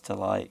tries to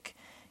like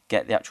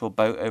get the actual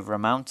boat over a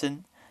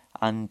mountain,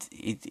 and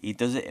he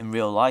does it in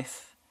real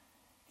life.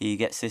 He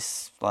gets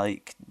this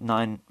like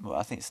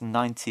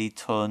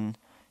 90-ton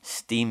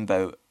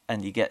steamboat,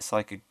 and he gets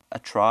like a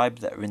tribe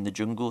that are in the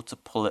jungle to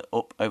pull it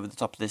up over the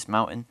top of this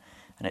mountain.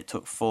 And it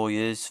took 4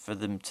 years for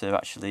them to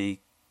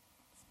actually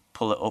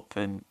pull it up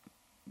and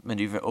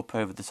maneuver it up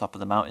over the top of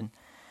the mountain.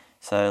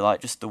 So, like,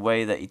 just the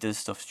way that he does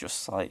stuff is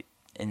just, like,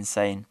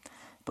 insane.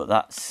 But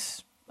I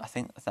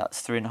think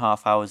that's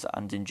 3.5 hours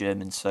and in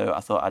German, so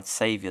I thought I'd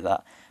save you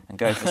that and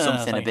go for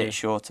something a bit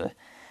shorter.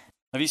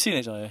 Have you seen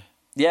it, Johnny?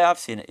 Yeah, I've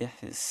seen it, yeah.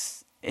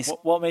 It's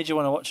What made you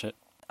want to watch it?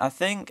 I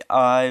think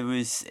I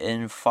was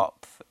in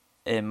FOP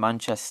in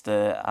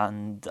Manchester,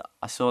 and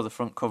I saw the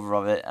front cover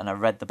of it, and I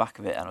read the back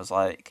of it, and I was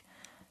like,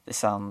 this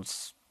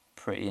sounds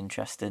pretty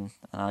interesting,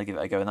 and I'll give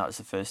it a go. And that was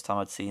the first time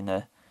I'd seen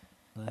a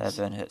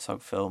Werner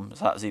Herzog film.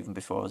 So that was even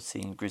before I'd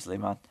seen Grizzly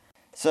Man.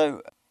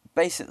 So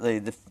basically,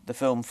 the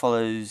film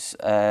follows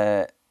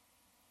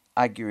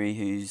Aguirre,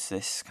 who's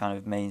this kind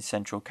of main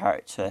central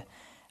character,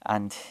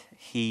 and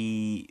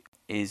he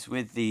is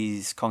with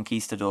these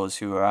conquistadors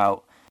who are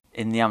out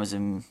in the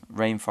Amazon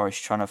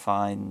rainforest trying to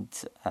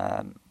find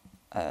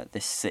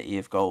this city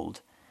of gold,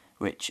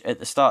 which at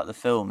the start of the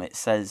film it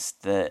says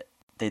that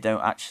they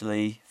don't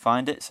actually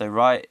find it. So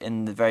right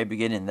in the very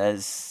beginning,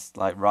 there's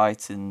like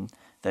writing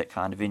that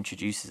kind of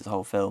introduces the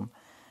whole film,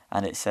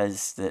 and it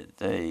says that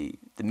the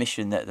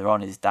mission that they're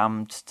on is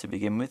damned to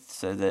begin with,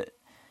 so that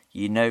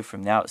you know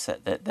from the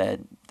outset that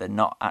they're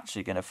not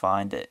actually going to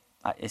find it.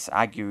 It's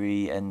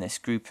Aguirre and this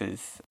group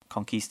of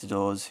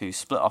conquistadors who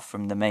split off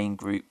from the main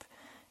group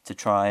to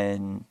try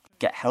and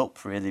get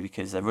help, really,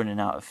 because they're running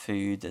out of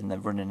food and they're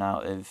running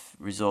out of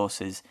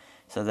resources.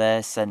 So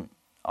they're sent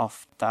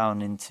off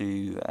down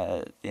into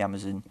the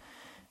Amazon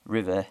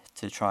River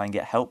to try and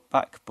get help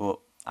back, but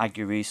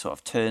Aguirre sort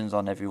of turns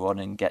on everyone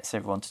and gets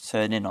everyone to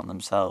turn in on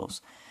themselves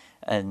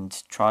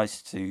and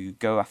tries to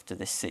go after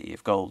this city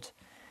of gold.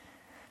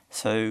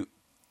 So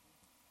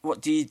what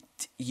do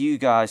you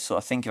guys sort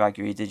of think of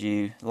Aguirre? Did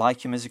you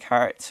like him as a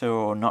character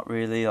or not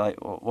really?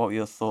 Like, what were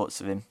your thoughts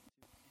of him?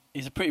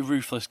 he's a pretty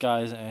ruthless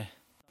guy, isn't he?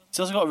 He's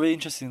also got a really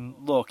interesting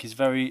look. It's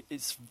very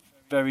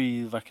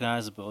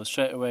recognisable.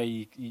 Straight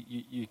away,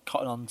 you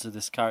cotton on to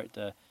this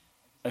character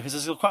because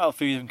there's quite a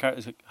few different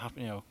characters that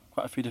happen.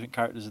 Quite a few different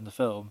characters in the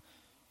film,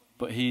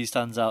 but he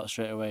stands out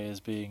straight away as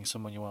being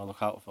someone you want to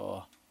look out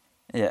for.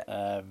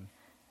 Yeah.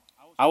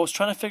 I was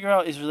trying to figure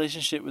out his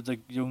relationship with the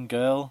young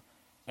girl.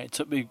 And it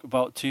took me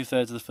about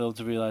 2/3 of the film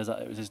to realise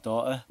that it was his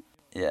daughter.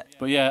 Yeah.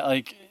 But yeah,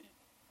 like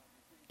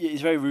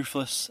he's very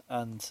ruthless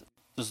and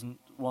doesn't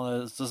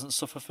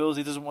suffer fools.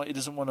 He doesn't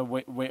want to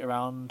wait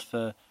around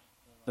for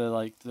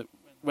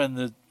when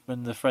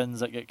the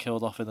friends that get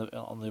killed off on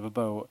the other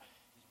boat.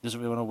 He doesn't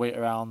really want to wait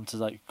around to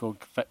like go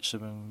fetch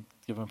them and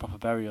give them a proper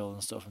burial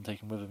and stuff and take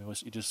them with him.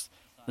 He just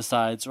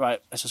decides,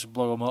 right, let's just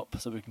blow them up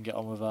so we can get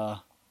on with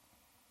our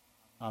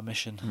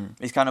mission.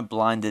 He's kind of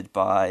blinded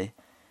by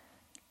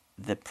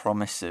the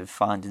promise of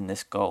finding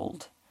this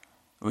gold,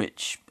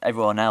 which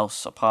everyone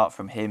else apart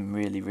from him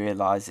really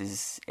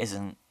realises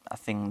isn't a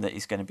thing that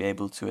he's going to be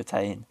able to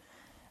attain,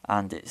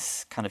 and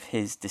it's kind of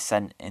his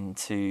descent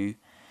into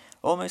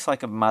almost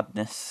like a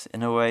madness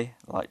in a way,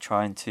 like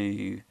trying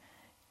to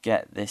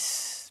get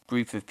this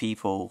group of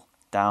people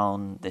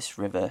down this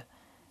river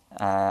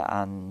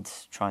and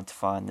trying to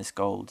find this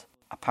gold.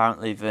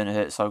 Apparently Werner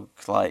Herzog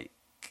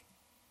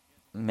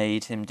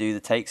made him do the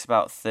takes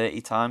about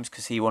 30 times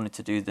because he wanted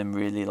to do them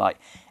really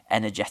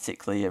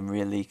energetically and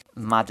really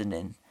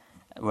maddening,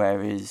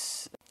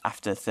 whereas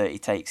after 30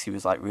 takes he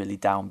was really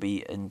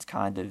downbeat and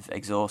kind of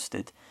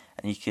exhausted,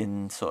 and you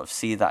can sort of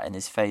see that in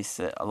his face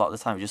that a lot of the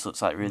time he just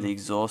looks really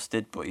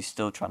exhausted, but he's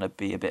still trying to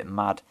be a bit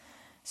mad.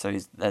 So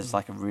there's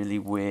a really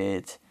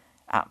weird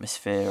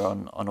atmosphere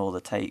on all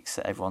the takes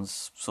that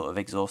everyone's sort of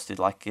exhausted,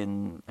 like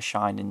in a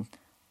Shining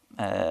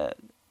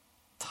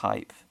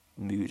type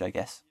mood, I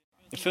guess.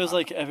 It feels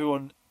like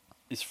everyone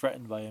is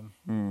threatened by him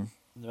and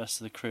the rest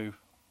of the crew.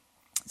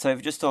 So if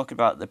we're just talking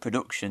about the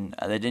production,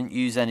 they didn't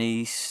use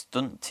any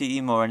stunt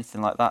team or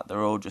anything like that.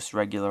 They're all just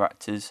regular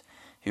actors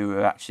who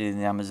were actually in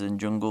the Amazon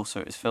jungle. So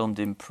it was filmed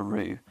in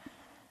Peru.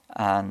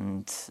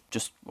 And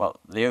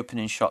the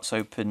opening shots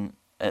open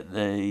at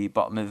the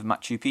bottom of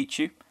Machu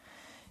Picchu.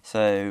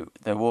 So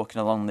they're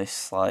walking along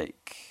this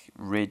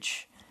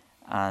ridge,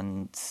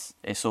 and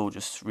it's all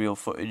just real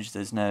footage.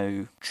 There's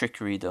no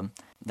trickery done.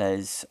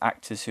 There's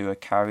actors who are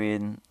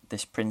carrying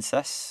this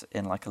princess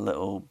in a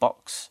little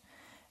box,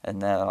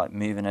 and they're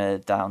moving her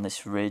down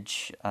this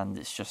ridge, and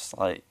it's just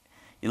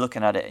you're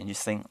looking at it and you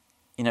just think,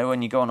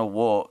 when you go on a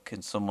walk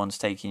and someone's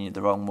taking you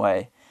the wrong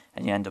way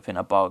and you end up in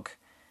a bog,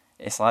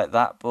 it's like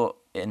that, but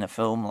in a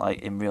film,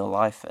 in real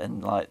life,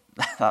 and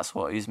that's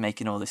what he was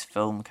making all this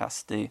film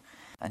cast do.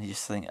 And you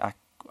just think,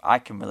 I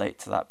can relate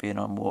to that, being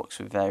on walks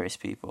with various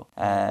people,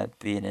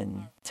 being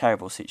in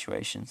terrible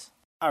situations.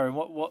 Aaron,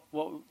 what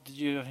did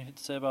you have anything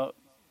to say about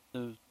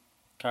the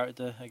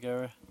character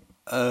Aguirre?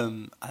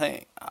 I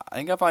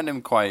think I find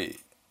him quite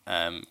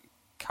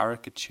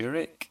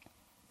caricaturic,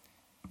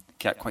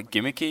 quite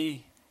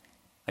gimmicky.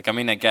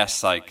 I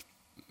guess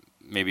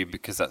maybe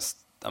because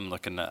I'm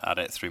looking at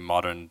it through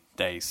modern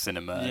day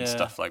cinema and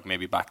stuff.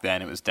 Maybe back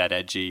then it was dead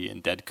edgy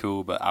and dead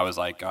cool, but I was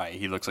like, alright,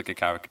 he looks like a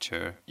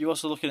caricature. You're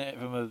also looking at it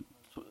from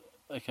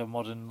a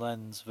modern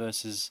lens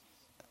versus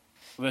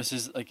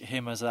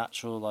him as an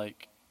actual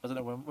I don't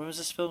know, when was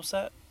this film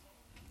set?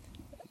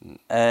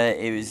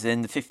 It was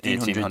in the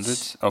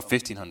 1500s. Oh,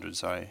 1500s,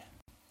 sorry.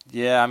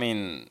 Yeah,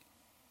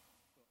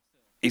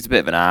 he's a bit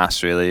of an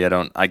ass, really.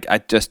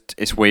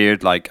 It's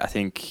weird, I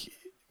think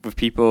with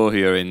people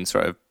who are in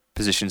sort of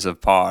positions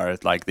of power,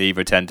 they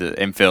either tend to,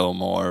 in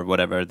film or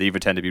whatever, they either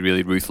tend to be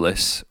really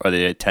ruthless or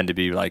they tend to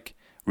be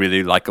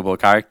really likable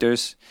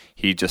characters.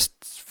 He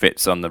just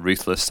fits on the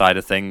ruthless side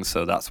of things,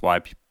 so that's why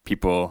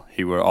people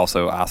who were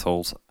also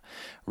assholes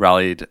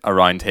rallied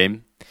around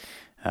him.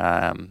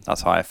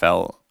 That's how I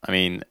felt.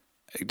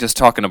 Just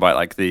talking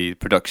about the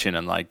production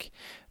and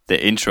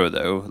the intro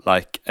though,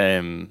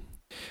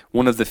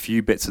 one of the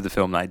few bits of the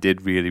film that I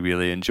did really,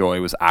 really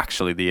enjoy was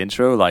actually the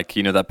intro.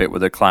 That bit where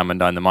they're climbing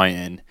down the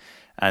mountain,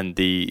 and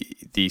the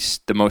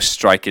most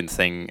striking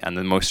thing, and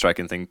the most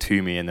striking thing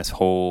to me in this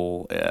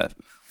whole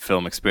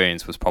film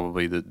experience was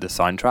probably the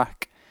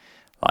soundtrack.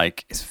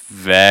 It's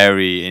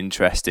very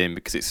interesting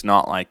because it's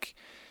not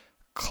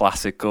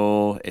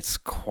classical. It's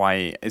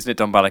quite, isn't it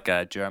done by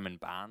a German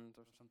band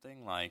or something?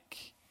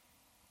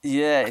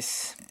 Yeah,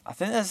 I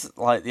think there's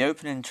the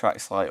opening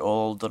tracks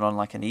all done on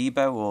an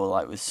EBO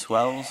or with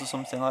swells or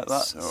something like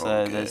that.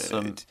 So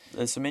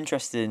there's some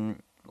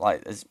interesting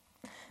there's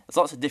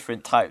lots of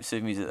different types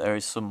of music. There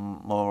is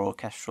some more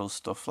orchestral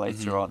stuff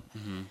later on.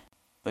 Mm-hmm.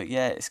 But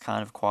yeah, it's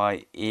kind of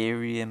quite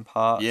eerie in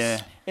parts.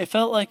 Yeah, it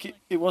felt like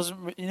it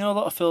wasn't. A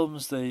lot of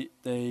films they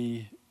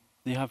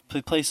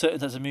play certain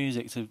types of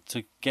music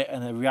to get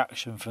a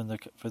reaction from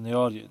the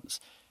audience.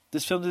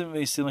 This film didn't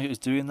really seem like it was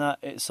doing that.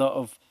 It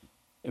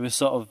was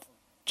sort of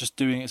just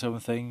doing its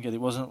own thing, and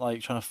it wasn't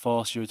trying to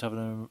force you to have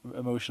an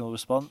emotional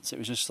response. It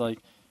was just it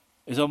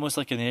was almost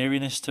an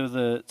eeriness to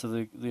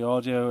the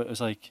audio. It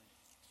was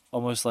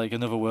almost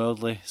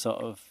anotherworldly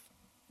sort of.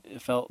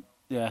 It felt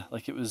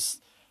it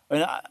was I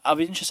mean, I'd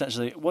be interested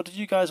actually. What did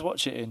you guys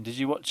watch it in? Did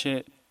you watch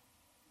it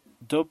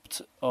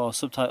dubbed or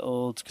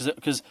subtitled?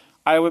 Because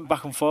I went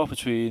back and forth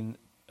between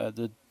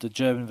the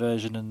German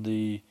version and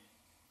the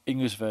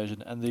English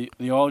version, and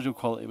the audio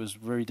quality was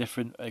very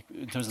different, like,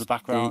 in terms of the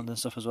background and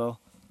stuff as well.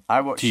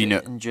 I watched it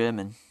in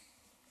German.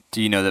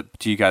 Do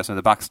you guys know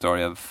the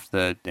backstory of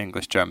the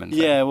English-German thing?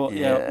 Yeah, well, we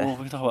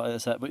can talk about it in a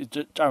sec. But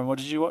Darren, what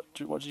did you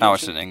watch? I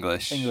watched it in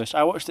English.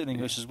 I watched it in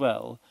English as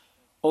well,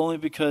 only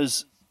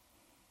because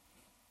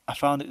I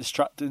found it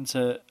distracting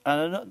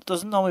and it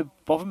doesn't normally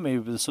bother me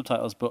with the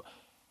subtitles, but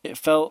it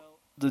felt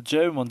the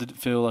German one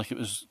didn't feel like it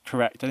was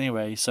correct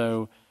anyway,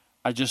 so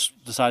I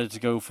just decided to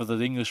go for the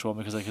English one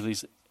because I could at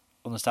least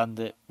understand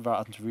it without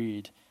having to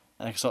read,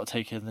 and I could sort of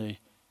take in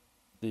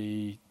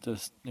the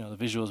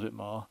visuals a bit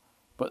more.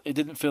 But it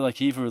didn't feel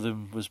like either of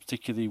them was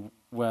particularly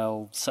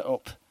well set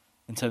up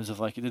in terms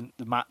of, like, it didn't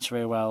match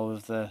very well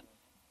with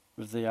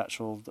the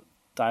actual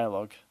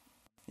dialogue.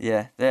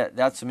 Yeah, they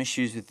had some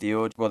issues with the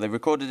audio. Well, they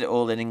recorded it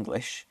all in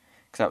English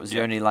because that was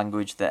the only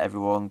language that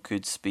everyone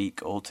could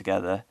speak all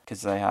together.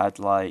 Because they had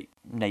like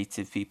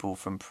native people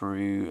from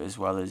Peru as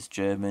well as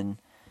German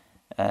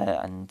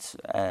and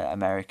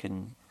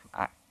American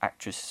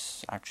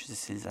actresses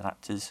and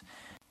actors,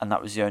 and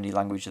that was the only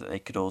language that they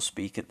could all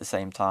speak at the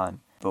same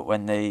time. But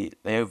when they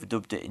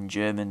overdubbed it in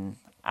German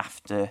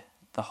after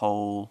the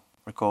whole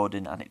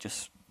recording, and it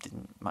just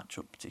didn't match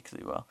up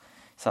particularly well.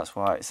 So that's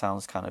why it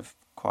sounds kind of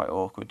quite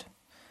awkward.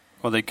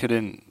 Well, they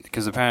couldn't,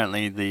 because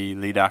apparently the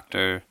lead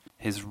actor,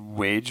 his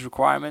wage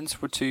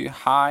requirements were too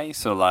high.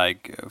 So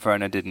like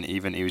Werner didn't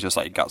even, he was just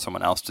like got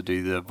someone else to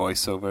do the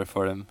voiceover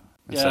for him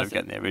instead of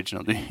getting the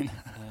original dude. Yeah,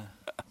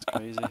 it's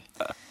crazy.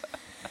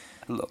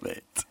 Love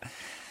it.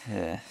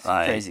 Yeah,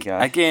 like, crazy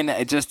guy. Again,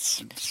 it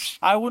just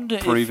I wonder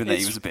proving if that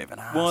he was a bit of an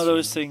ass. One of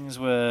those things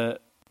where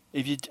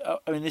if you,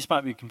 I mean, this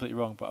might be completely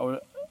wrong,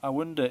 but I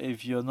wonder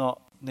if you're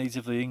not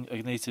native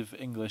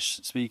English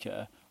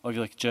speaker, or if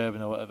you're like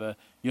German or whatever,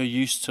 you're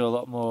used to a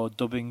lot more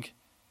dubbing,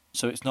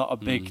 so it's not a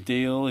big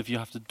deal if you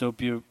have to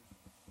dub your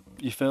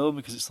film,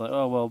 because it's like,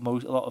 oh well,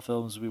 a lot of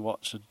films we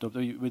watch are dubbed,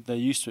 they're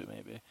used to it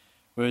maybe.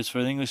 Whereas for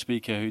an English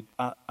speaker who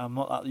I'm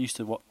not that used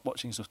to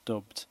watching stuff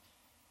dubbed,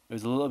 it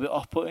was a little bit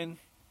off-putting.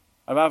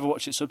 I'd rather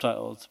watch it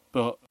subtitled,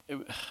 but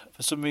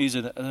for some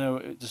reason, I don't know,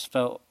 it just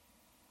felt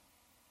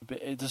a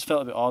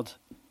bit odd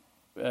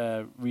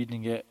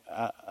reading it.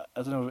 I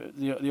don't know,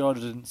 the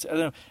order didn't. I don't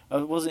know, I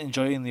wasn't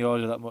enjoying the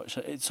order that much.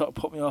 It sort of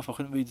put me off. I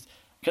couldn't read.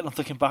 I kept on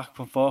flicking back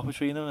and forth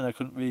between them, and I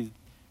couldn't really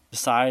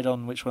decide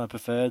on which one I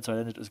preferred. So I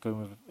ended up just going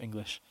with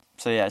English.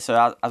 So yeah,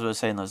 so as I was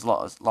saying, there's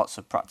lots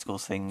of practical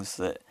things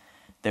that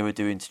they were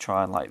doing to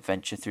try and like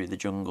venture through the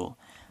jungle,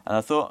 and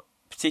I thought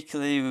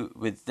particularly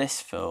with this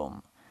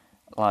film.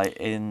 Like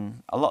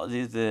in a lot of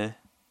the other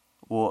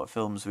water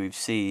films we've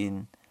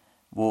seen,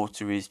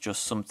 water is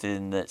just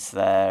something that's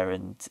there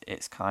and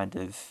it's kind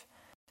of,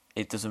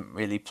 it doesn't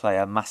really play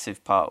a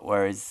massive part,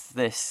 whereas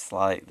this,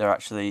 like, they're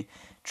actually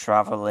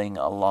travelling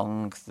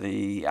along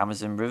the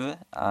Amazon River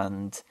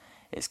and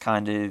it's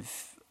kind of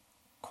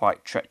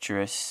quite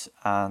treacherous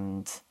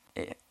and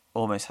it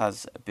almost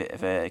has a bit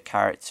of a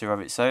character of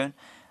its own.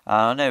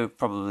 I know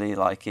probably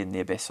like in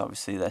the Abyss,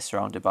 obviously they're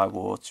surrounded by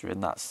water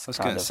and that's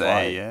kind of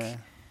like...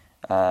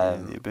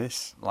 the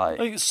Abyss. Like, I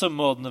think it's some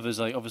more than others.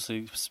 Like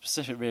obviously,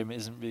 Pacific Rim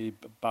isn't really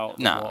about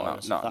the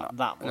water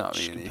that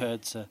much really.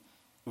 Compared to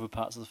other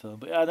parts of the film.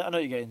 But yeah, I know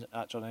you're getting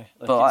at, Johnny.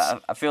 Like,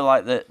 but I feel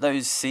like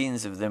those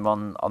scenes of them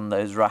on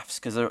those rafts,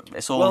 because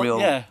it's all real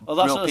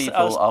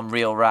people on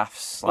real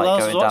rafts, like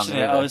going down the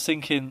river. I was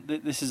thinking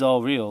this is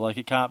all real. Like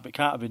it can't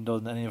have been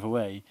done any other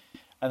way.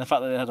 And the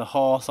fact that they had a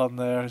horse on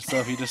there and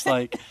stuff, you just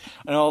like,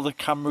 and all the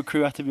camera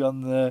crew had to be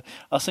on there.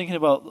 I was thinking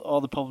about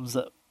all the problems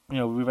that. We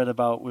read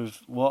about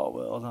with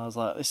Waterworld, and I was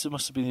like, this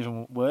must have been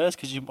even worse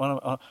because you're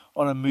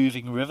on a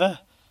moving river.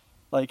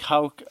 Like,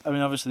 how? I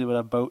mean, obviously they would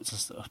have boats and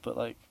stuff, but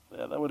like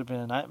that would have been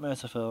a nightmare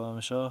to film, I'm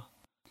sure.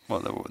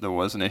 Well, there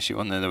was an issue,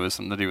 wasn't there? There was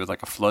something to do with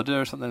like a flood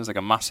or something. There was like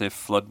a massive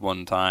flood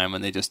one time,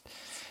 and they just,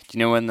 do you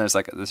know when there's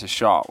a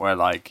shot where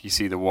like you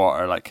see the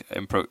water like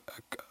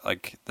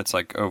that's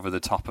like over the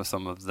top of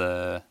some of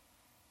the,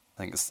 I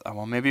think it's,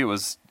 well maybe it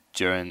was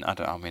during,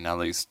 I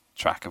lose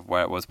track of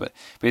where it was, but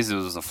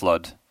basically it was a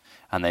flood.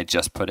 And they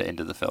just put it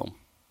into the film.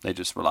 They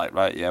just were like,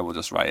 right, yeah, we'll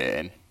just write it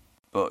in.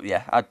 But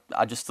yeah,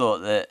 I just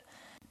thought that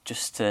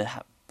just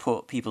to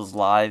put people's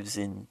lives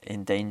in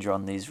danger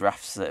on these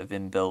rafts that have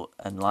been built,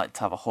 and like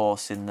to have a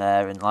horse in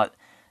there, and like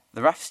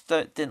the rafts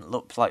didn't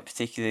look like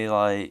particularly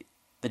like,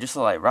 they just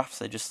look like rafts.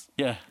 They're just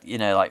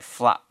like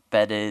flat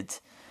bedded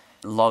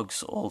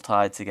logs all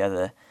tied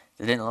together.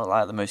 They didn't look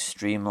like the most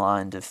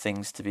streamlined of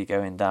things to be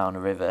going down a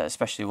river,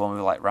 especially one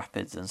with like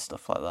rapids and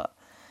stuff like that.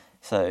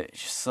 So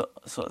it's just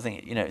sort of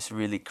thing, it's a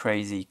really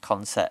crazy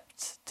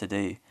concept to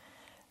do.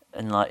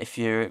 And like if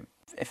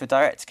a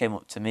director came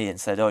up to me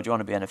and said, "Oh, do you want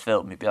to be in a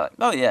film?" You'd be like,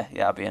 "Oh yeah,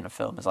 I'll be in a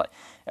film." It's like,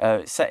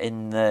 set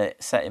in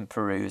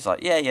Peru. It's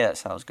like, yeah, that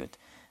sounds good.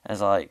 And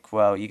it's like,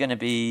 well, you're going to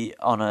be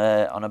on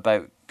a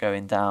boat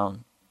going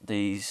down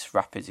these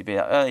rapids. You'd be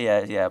like, "Oh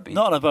yeah, I'll be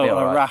not on a boat,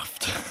 on a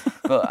raft."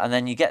 And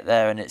then you get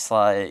there and it's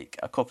like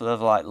a couple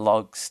of like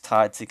logs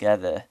tied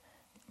together,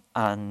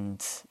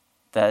 and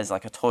there's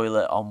like a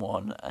toilet on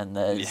one, and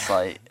there's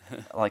like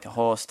a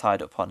horse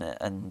tied up on it,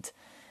 and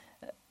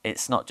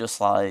it's not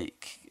just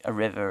like a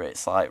river,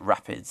 it's like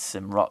rapids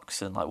and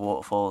rocks and like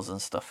waterfalls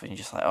and stuff, and you're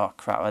just like, oh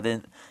crap, I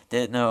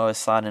didn't know I was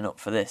signing up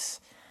for this.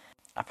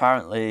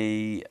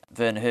 Apparently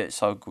Werner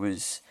Herzog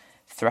was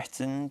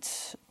threatened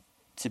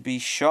to be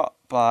shot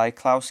by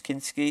Klaus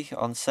Kinski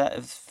on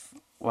set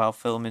while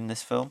filming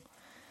this film.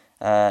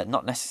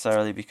 Not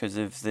necessarily because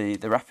of the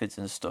rapids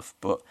and stuff,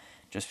 but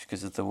just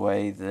because of the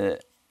way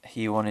that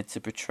he wanted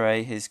to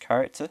portray his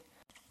character.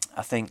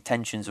 I think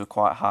tensions were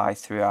quite high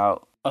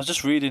throughout. I was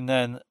just reading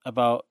then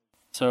about,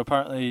 so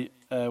apparently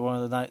one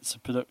of the nights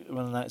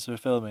we were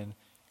filming,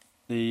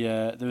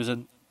 there was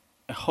a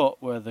hut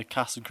where the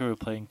cast and crew were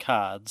playing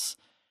cards,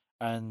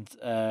 and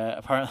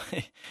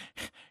apparently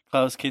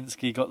Klaus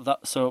Kinski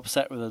got so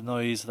upset with the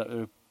noise that they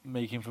were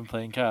making from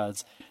playing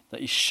cards that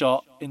he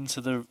shot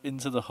into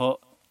the hut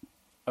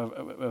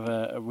with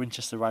a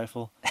Winchester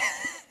rifle,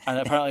 and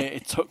apparently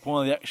it took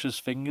one of the extras'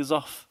 fingers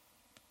off.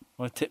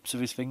 One of the tips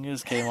of his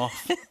fingers came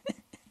off.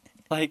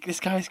 Like, this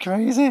guy's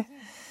crazy.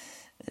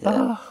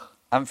 Yeah.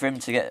 And for him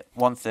to get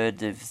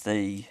 1/3 of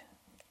the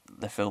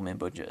filming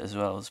budget as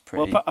well is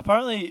pretty. Well,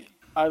 apparently,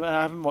 I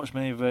haven't watched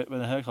many of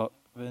Werner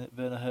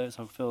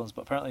Herzog films,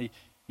 but apparently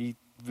he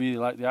really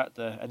liked the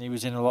actor, and he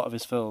was in a lot of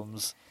his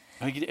films.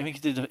 I think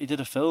he did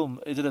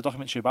a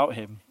documentary about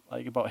him,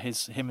 like about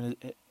him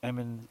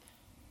and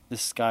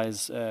this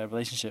guy's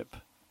relationship.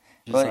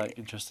 Which is like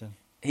interesting.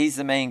 He's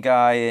the main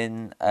guy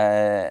in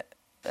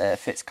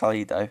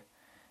Fitzcarraldo,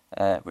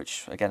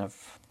 which again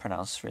I've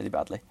pronounced really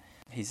badly.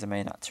 He's the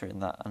main actor in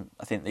that, and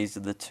I think these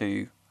are the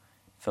two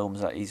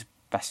films that he's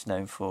best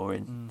known for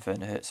in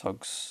Werner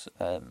Herzog's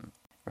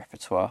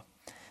repertoire.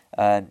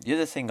 The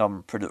other thing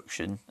on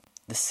production,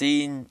 the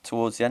scene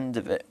towards the end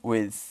of it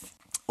with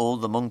all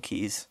the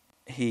monkeys,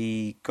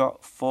 he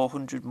got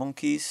 400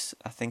 monkeys.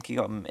 I think he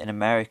got them in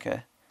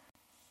America.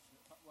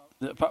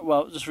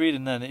 Well, just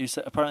reading then, he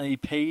said apparently he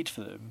paid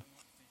for them,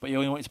 but he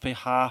only wanted to pay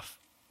half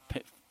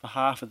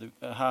of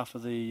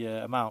the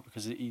amount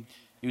because he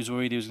was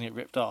worried he was going to get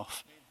ripped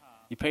off.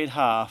 He paid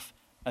half,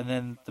 and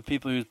then the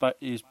people he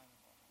was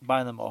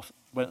buying them off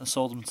went and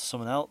sold them to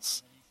someone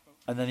else.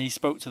 And then he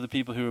spoke to the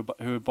people who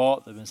had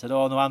bought them and said,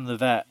 "Oh no, I'm the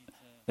vet.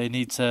 They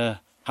need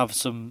to have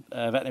some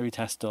veterinary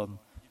tests done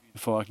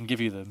before I can give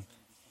you them."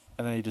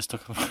 And then he just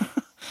took them.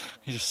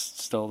 He just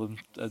stole them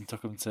and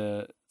took them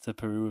to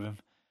Peru with him,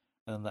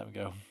 and let them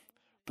go.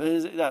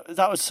 But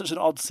that was such an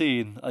odd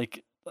scene.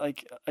 Like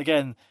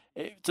again,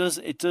 it does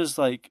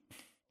the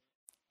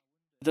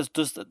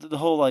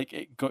whole like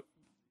it got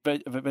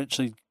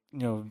eventually, you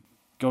know,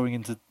 going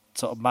into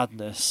sort of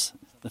madness.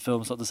 The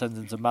film sort of descends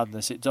into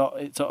madness. It sort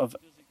of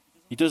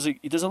he does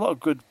a lot of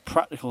good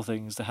practical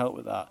things to help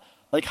with that.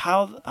 Like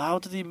how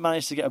did he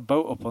manage to get a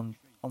boat up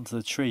onto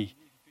the tree?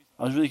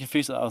 I was really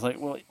confused at that. I was like,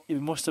 well, he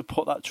must have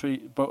put that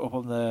boat up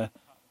on there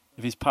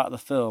if he's part of the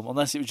film,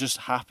 unless it just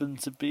happened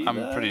to be.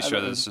 I'm pretty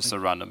sure there's just a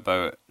random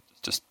boat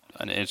just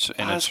in a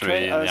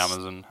tree in the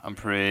Amazon. I'm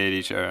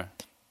pretty sure.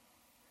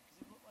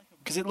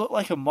 Because it looked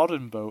like a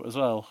modern boat as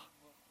well.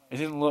 It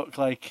didn't look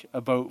like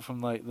a boat from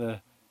like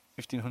the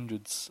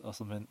 1500s or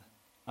something.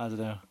 I don't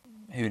know.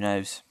 Who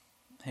knows?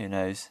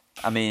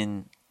 I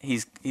mean,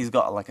 he's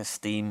got like a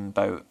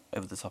steamboat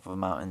over the top of a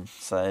mountain,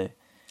 so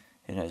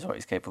who knows what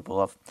he's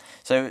capable of.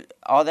 So,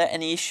 are there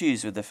any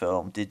issues with the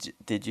film?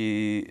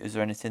 Is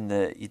there anything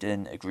that you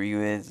didn't agree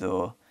with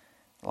or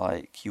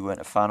like you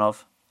weren't a fan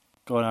of?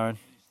 Go on, Aaron.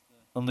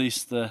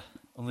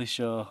 Unleash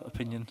your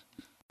opinion.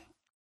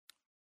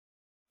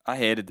 I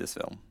hated this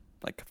film.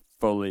 Like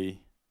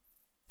fully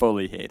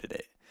hated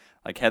it.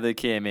 Like Heather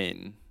came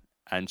in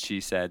and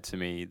she said to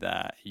me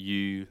that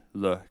you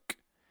look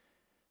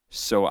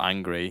so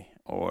angry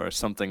or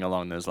something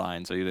along those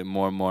lines, or you look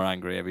more and more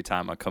angry every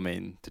time I come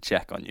in to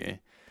check on you.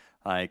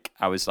 Like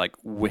I was like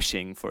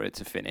wishing for it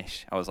to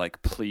finish. I was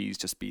like, please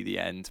just be the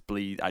end.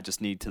 Please, I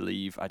just need to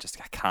leave. I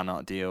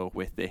cannot deal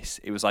with this.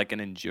 It was like an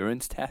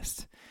endurance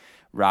test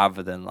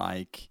rather than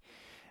like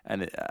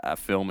a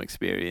film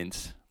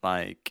experience.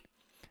 Like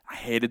I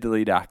hated the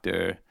lead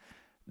actor.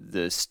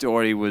 The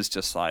story was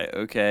just like,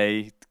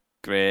 okay,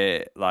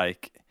 great,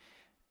 like,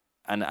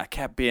 and I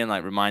kept being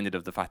like reminded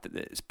of the fact that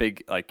it's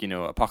big, like, you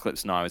know,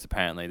 Apocalypse Now is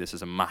apparently this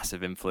is a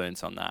massive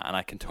influence on that, and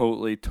I can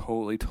totally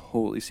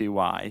see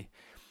why.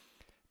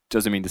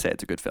 Doesn't mean to say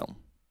it's a good film.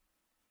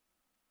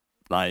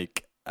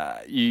 Like,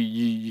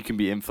 you can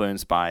be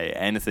influenced by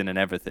anything and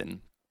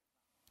everything.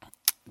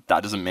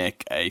 That doesn't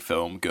make a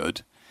film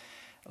good.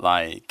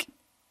 Like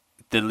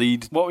the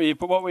lead. What were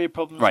your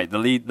problems? Right, the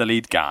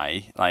lead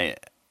guy,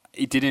 like.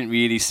 It didn't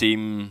really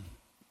seem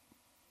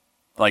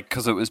like,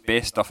 because it was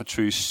based off a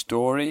true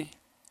story,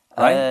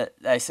 right?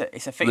 It's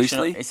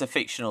a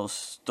fictional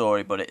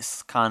story, but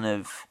it's kind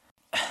of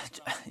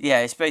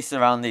it's based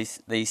around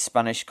these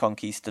Spanish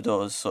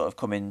conquistadors sort of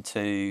coming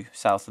to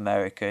South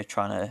America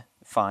trying to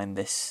find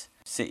this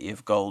city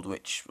of gold,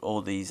 which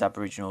all these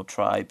Aboriginal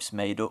tribes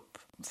made up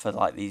for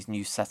like these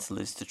new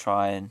settlers to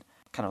try and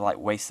kind of like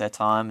waste their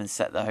time and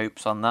set their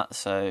hopes on that.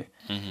 So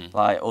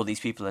like all these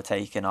people are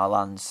taking our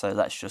land, so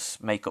let's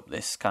just make up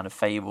this kind of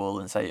fable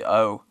and say,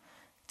 oh,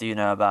 do you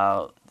know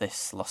about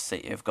this lost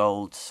city of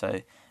gold?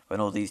 So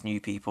when all these new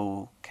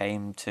people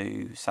came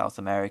to South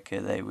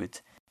America, they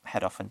would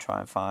head off and try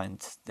and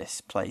find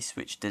this place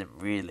which didn't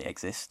really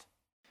exist.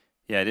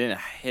 Yeah, I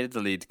hated the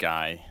lead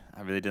guy.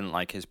 I really didn't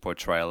like his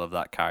portrayal of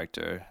that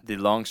character. The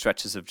long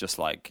stretches of just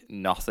like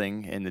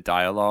nothing in the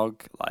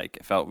dialogue, like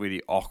it felt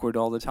really awkward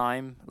all the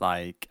time.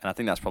 Like, and I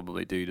think that's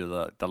probably due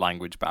to the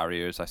language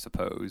barriers, I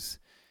suppose.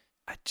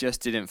 I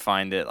just didn't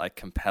find it like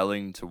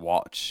compelling to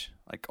watch,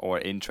 like, or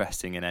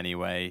interesting in any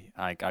way.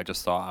 Like, I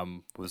just thought I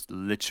was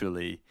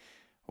literally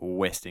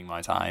wasting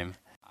my time.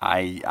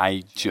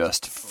 I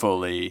just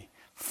fully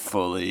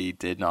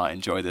did not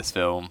enjoy this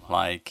film.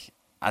 Like,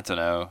 I don't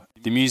know.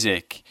 The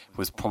music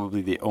was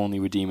probably the only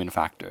redeeming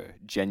factor.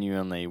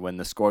 Genuinely, when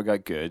the score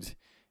got good,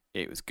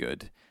 it was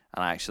good.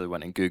 And I actually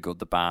went and Googled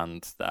the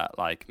band that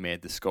like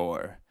made the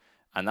score.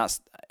 And that's,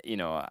 you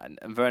know,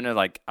 and Werner,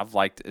 like, I've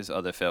liked his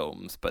other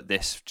films, but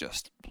this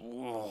just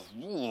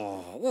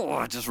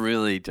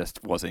really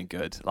just wasn't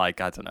good. Like,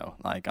 I don't know.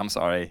 Like, I'm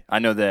sorry. I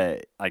know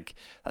that, like,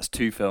 that's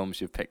two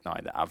films you've picked now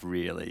that I've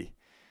really...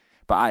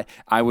 But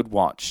I would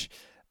watch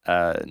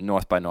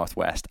North by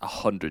Northwest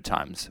 100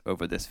 times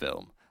over this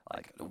film,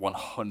 like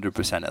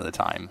 100% of the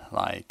time.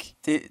 Like,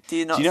 do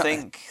you not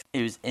think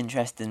it was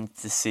interesting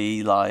to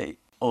see like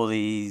all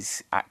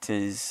these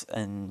actors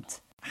and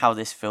how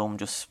this film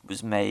just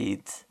was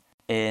made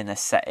in a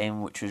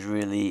setting which was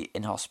really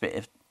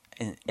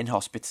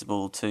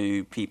inhospitable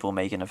to people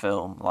making a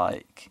film,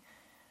 like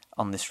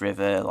on this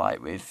river,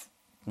 like with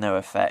no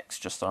effects,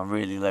 just on a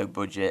really low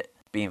budget,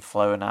 being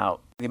flown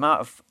out. The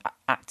amount of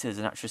actors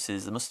and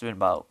actresses, there must have been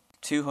about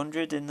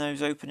 200 in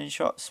those opening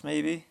shots,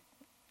 maybe.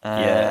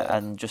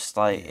 And just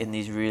like in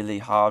these really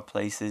hard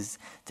places.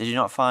 Did you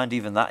not find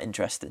even that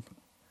interesting?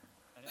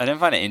 I didn't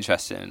find it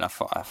interesting. I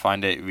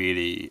find it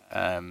really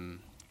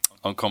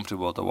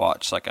uncomfortable to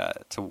watch. Like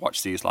to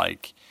watch these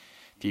like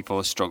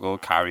people struggle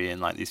carrying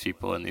like these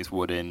people in these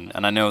wooden.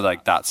 And I know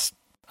like that's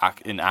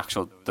in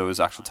those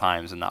actual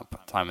times in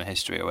that time in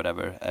history or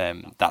whatever.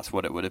 That's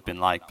what it would have been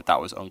like. But that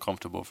was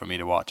uncomfortable for me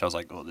to watch. I was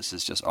like, oh, this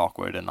is just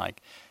awkward. And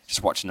like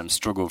just watching them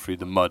struggle through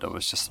the mud, I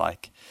was just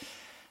like,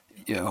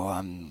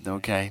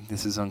 okay,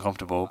 this is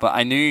uncomfortable. But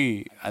I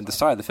knew at the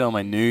start of the film,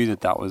 I knew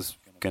that was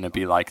going to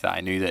be like that.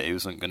 I knew that it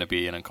wasn't going to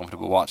be an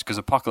uncomfortable watch because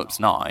Apocalypse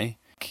Now,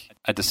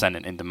 a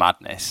descendant into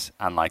madness,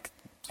 and like,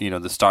 you know,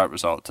 the start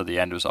result to the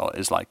end result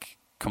is like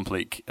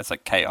complete. It's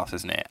like chaos,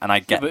 isn't it? And I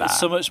get that. But it's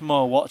so much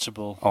more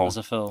watchable as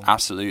a film.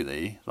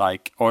 Absolutely,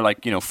 like, or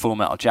like, you know, Full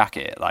Metal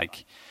Jacket.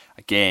 Like,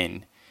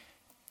 again,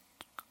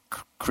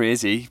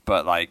 crazy,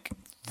 but like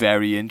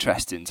very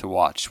interesting to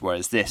watch,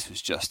 whereas this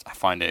was just, I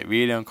find it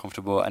really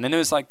uncomfortable. And then there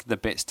was like the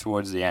bits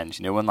towards the end,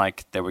 you know, when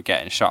like they were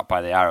getting shot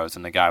by the arrows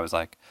and the guy was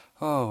like,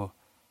 oh,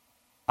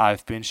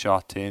 I've been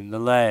shot in the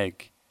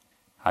leg,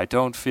 I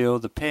don't feel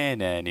the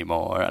pain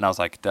anymore. And I was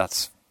like,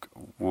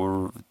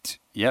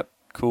 yep,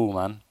 cool,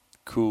 man,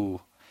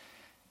 cool.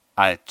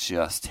 I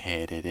just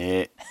hated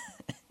it.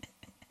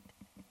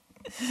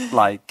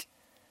 Like,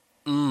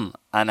 and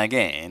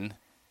again,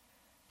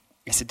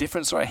 it's a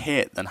different sort of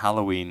hate than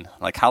Halloween.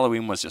 Like,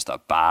 Halloween was just a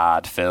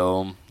bad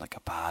film,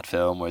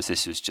 whereas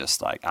this was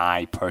just like,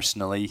 I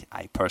personally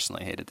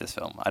hated this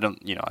film.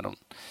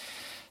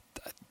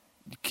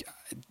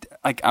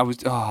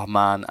 Oh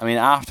man. I mean,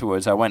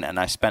 afterwards I went and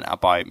I spent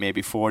about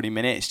maybe 40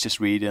 minutes just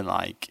reading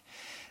like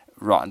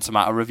Rotten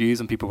Tomato reviews,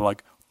 and people were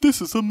like,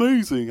 this is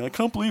amazing, I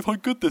can't believe how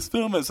good this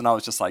film is. And I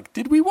was just like,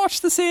 did we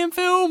watch the same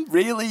film?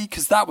 Really?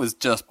 Because that was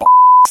just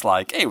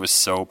like, it was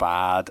so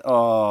bad.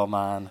 Oh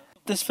man.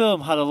 This film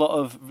had a lot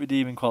of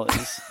redeeming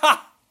qualities.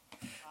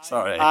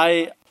 Sorry.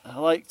 I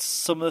liked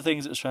some of the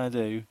things it was trying to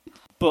do,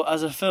 but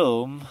as a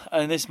film,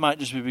 and this might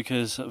just be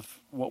because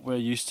of what we're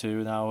used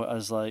to now,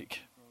 as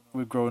like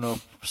we've grown up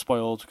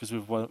spoiled because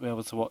we've been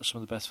able to watch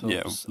some of the best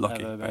films ever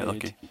made. Very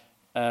lucky.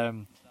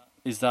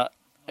 Is that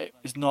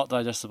it's not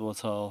digestible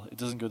at all. It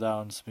doesn't go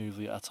down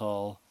smoothly at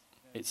all.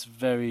 It's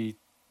very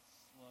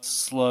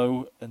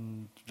slow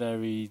and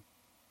very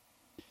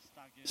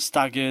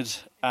staggered,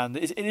 and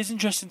it is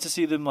interesting to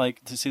see them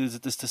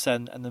this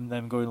descent and then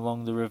them going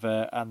along the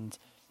river and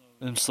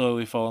them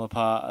slowly falling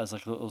apart as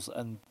like a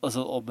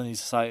little mini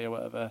society or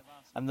whatever.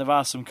 And there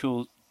are some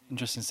cool,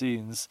 interesting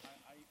scenes.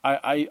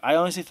 I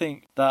honestly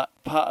think that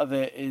part of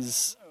it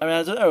is, I mean,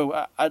 I don't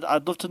know.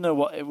 I'd love to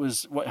know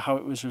how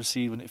it was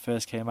received when it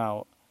first came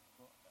out,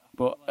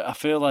 but I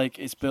feel like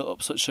it's built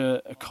up such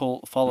a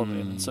cult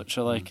following and such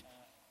a like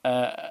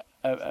a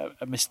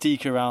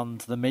mystique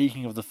around the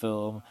making of the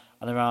film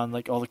and around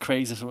like all the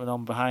craziness that went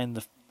on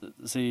behind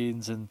the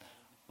scenes and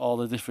all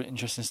the different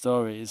interesting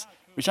stories,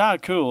 which are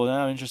cool and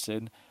are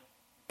interesting,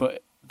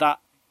 but that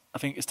I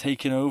think is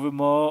taken over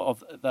more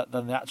of that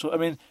than the actual. I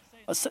mean,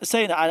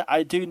 saying that,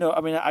 I do know.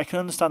 I mean, I can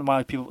understand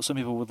why some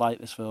people would like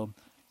this film.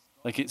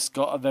 Like, it's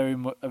got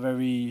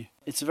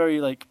it's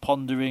very like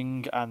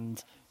pondering,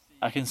 and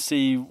I can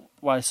see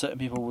why certain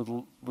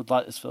people would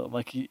like this film.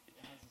 Like it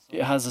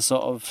has a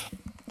sort of,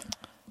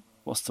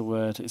 what's the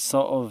word? It's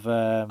sort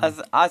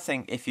of. I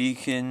think if you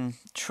can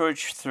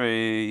trudge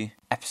through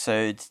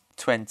episode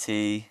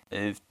 20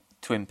 of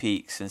Twin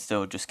Peaks and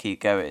still just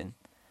keep going,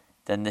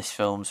 then this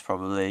film's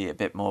probably a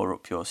bit more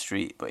up your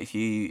street. But if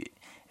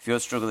you're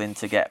struggling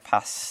to get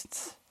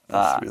past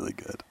that's really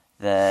good,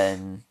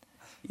 then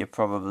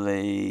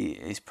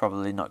it's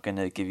probably not going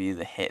to give you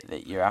the hit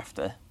that you're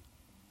after.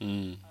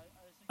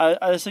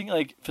 I just think,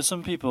 like, for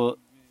some people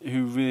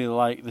who really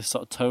like this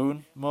sort of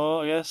tone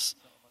more, I guess,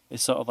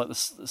 it's sort of like the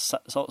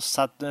sort of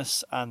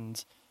sadness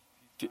and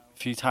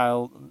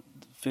futile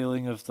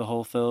feeling of the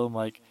whole film.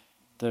 Like,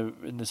 they're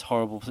in this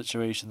horrible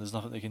situation. There's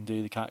nothing they can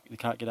do. They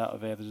can't get out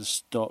of it. They're just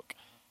stuck,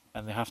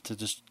 and they have to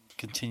just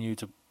continue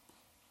to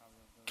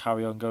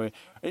carry on going.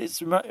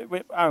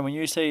 Aaron, when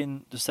you were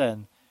saying just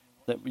then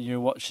that when you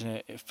were watching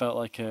it, it felt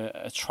like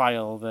a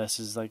trial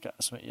versus like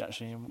something you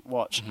actually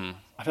watch. Mm-hmm.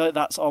 I feel like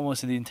that's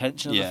almost the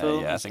intention of the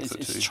film. Yeah, I think so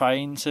too. It's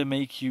trying to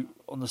make you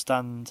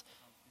understand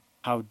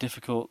how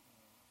difficult,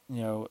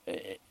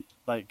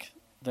 like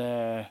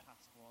their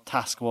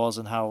task was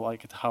and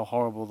how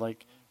horrible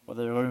like what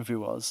they were going through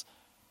was.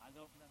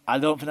 I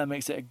don't think that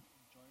makes it an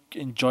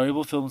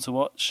enjoyable film to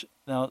watch.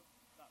 Now,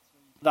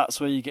 that's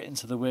where you get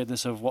into the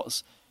weirdness of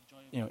what's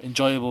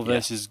enjoyable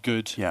versus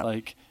good. Yeah.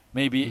 Like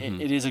maybe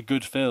it is a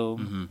good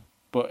film,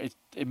 but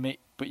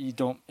but you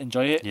don't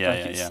enjoy it.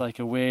 It's like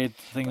a weird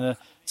thing there.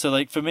 So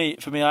like for me,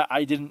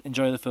 I didn't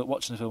enjoy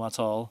watching the film at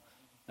all.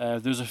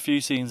 There was a few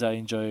scenes I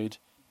enjoyed,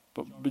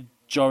 but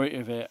majority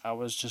of it I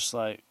was just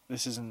like,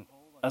 this isn't,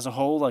 as a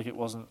whole, like it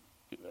wasn't.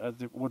 I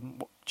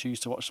wouldn't choose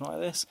to watch something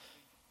like this.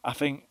 I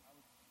think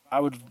I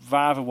would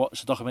rather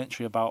watch a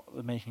documentary about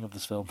the making of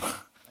this film.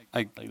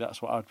 Like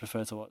that's what I would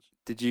prefer to watch.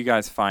 Did you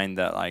guys find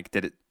that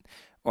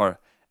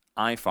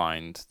I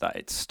find that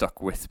it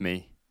stuck with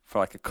me for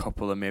like a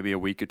couple of maybe a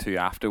week or two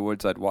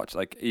afterwards. I'd watch,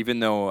 like,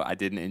 even though I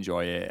didn't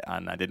enjoy it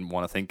and I didn't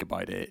want to think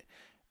about it,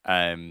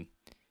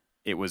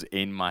 it was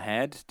in my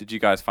head. Did you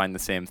guys find the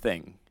same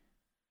thing?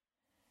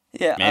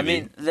 Yeah, maybe. I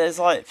mean, there's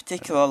like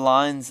particular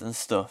lines and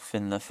stuff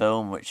in the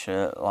film which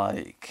are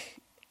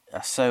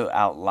so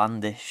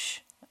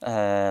outlandish.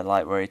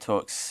 Like where he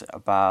talks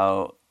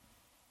about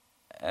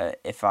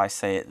if I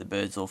say it, the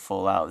birds will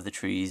fall out of the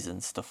trees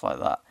and stuff like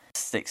that.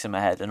 Sticks in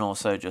my head, and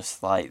also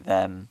just like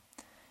them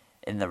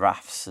in the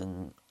rafts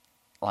and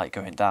like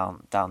going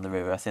down the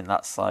river. I think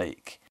that's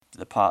like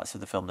the parts of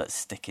the film that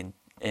stick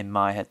in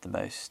my head the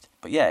most.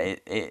 But yeah,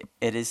 it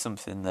is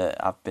something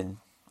that I've been,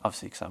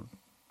 obviously because I'm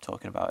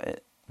talking about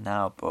it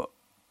now, but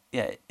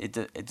yeah, it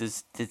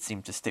did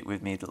seem to stick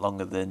with me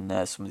longer than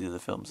some of the other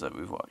films that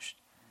we've watched.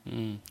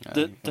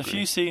 The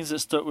few scenes that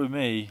stuck with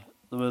me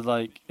were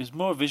like, it's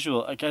more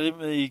visual. Like I didn't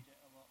really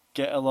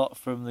get a lot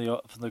from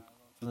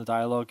the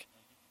dialogue.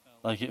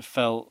 Like it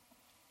felt,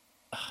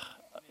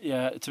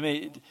 to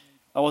me,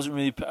 I wasn't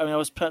really. I mean, I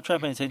was trying to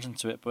pay attention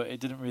to it, but it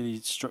didn't really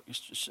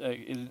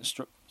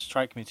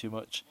strike me too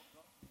much.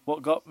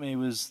 What got me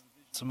was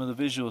some of the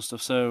visual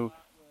stuff. So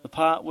the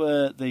part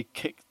where they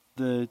kicked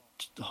the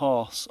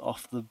horse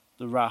off the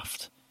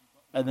raft,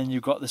 and then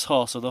you've got this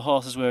horse. So the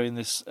horse is wearing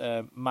this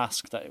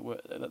mask that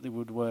they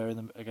would wear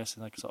in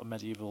like sort of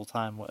medieval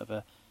time,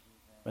 whatever,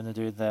 when they're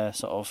doing their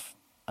sort of,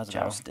 I don't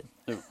jousting.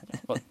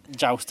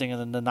 Jousting, and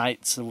then the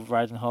knights are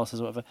riding horses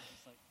or whatever.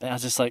 And it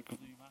has this like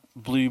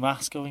blue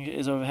mask going it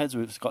is overhead, so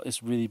it's got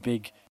this really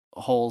big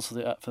holes for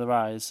the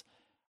eyes.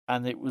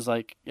 And it was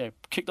like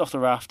kicked off the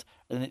raft,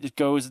 and then it just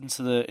goes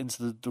into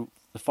the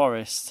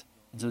forest,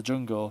 into the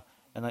jungle,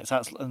 and like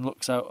starts and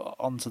looks out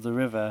onto the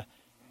river,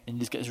 and you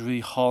just get this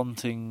really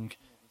haunting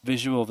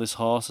visual of this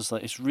horse.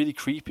 It's really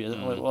creepy. I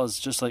don't know what it was,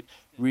 just like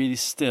really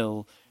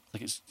still,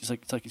 like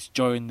it's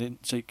joined in,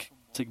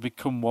 to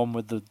become one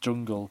with the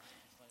jungle,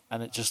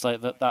 and it just like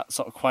that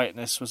sort of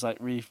quietness was like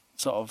really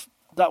sort of,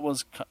 that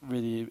was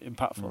really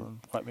impactful and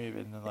quite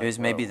moving. And, like, it was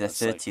maybe the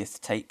 30th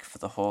take for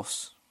the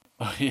horse.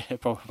 Oh yeah,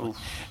 probably.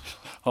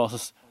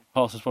 Horses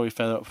probably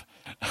fed up.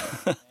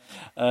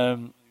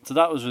 So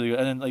that was really good.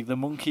 And then like the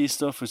monkey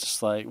stuff was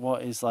just like,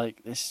 what is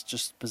like, this is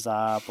just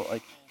bizarre. But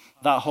like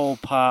that whole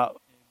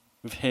part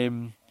with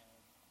him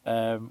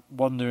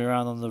wandering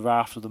around on the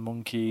raft with the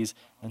monkeys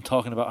and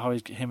talking about how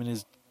him and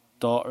his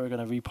daughter are going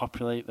to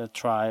repopulate their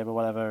tribe or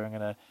whatever,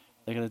 and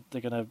they're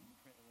gonna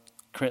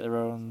create their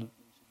own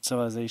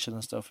civilization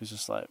and stuff is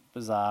just like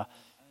bizarre.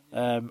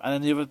 And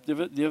then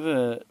the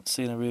other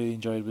scene I really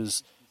enjoyed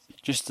was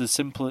just the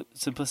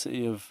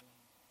simplicity of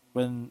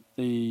when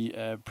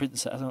the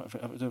princess, I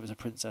don't know if it's a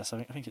princess,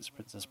 I think it's a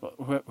princess, but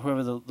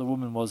whoever the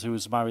woman was who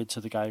was married to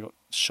the guy who got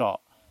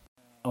shot,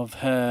 of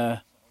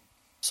her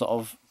sort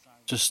of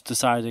just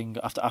deciding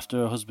after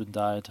her husband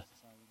died,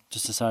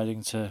 just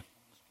deciding to,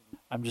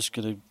 I'm just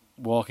gonna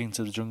walk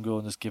into the jungle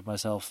and just give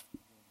myself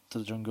to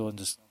the jungle and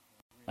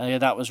yeah,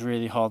 that was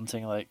really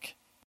haunting. Like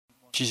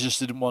she just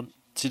didn't want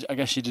to. I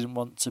guess she didn't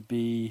want to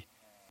be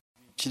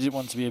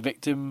a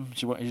victim.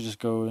 She wanted to just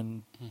go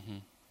and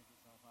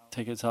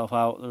take herself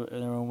out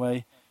in her own way.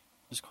 It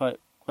was quite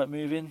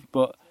moving.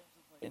 But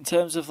in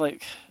terms of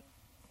like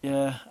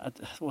yeah,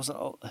 wasn't.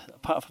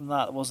 Apart from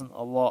that, there wasn't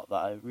a lot that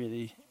I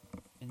really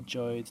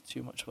enjoyed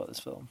too much about this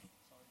film.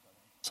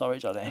 Sorry,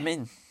 Johnny. I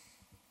mean,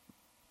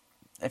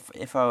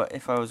 if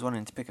I was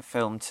wanting to pick a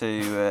film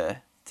to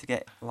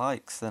get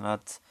likes, then I'd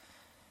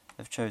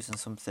have chosen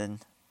something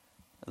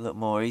a little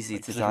more easy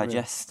to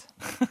digest,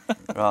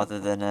 rather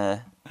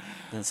than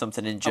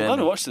something in German. I'm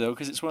glad to watch it though,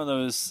 because it's one of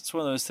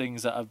those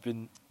things that I've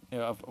been,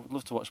 I'd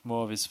love to watch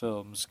more of his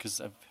films because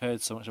I've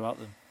heard so much about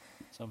them.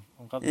 So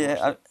I'm glad to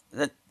watch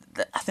it.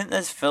 I think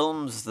there's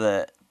films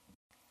that,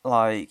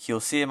 like,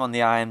 you'll see them on the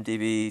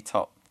IMDb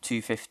top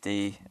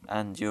 250,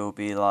 and you'll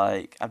be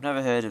like, I've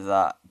never heard of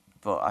that,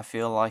 but I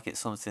feel like it's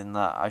something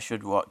that I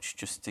should watch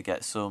just to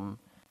get some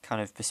kind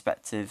of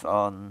perspective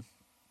on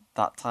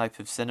that type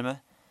of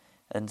cinema.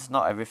 And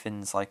not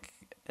everything's like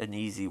an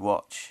easy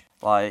watch.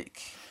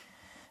 Like,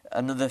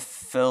 another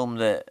film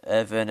that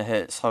Werner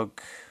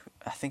Herzog,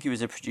 I think he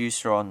was a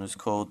producer on, was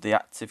called The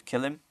Act of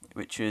Killing,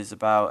 which is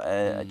about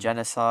a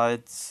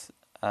genocide,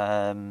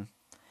 and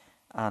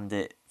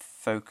it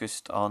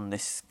focused on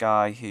this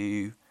guy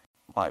who,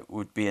 like,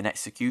 would be an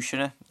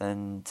executioner,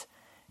 and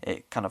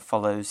it kind of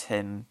follows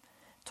him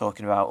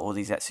talking about all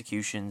these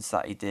executions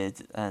that he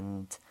did.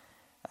 And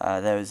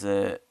there was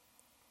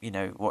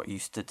what you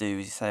used to do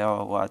is you say,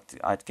 oh, well,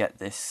 I'd get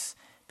this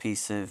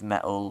piece of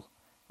metal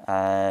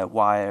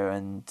wire,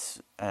 and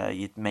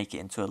you'd make it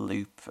into a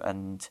loop,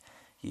 and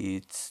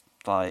you'd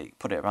like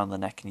put it around the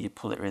neck, and you'd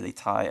pull it really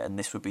tight, and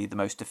this would be the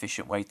most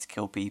efficient way to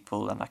kill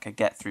people, and I could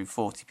get through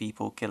 40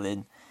 people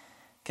killing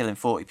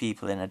 40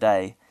 people in a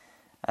day.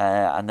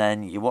 And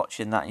then you're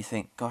watching that and you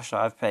think, gosh,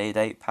 I've paid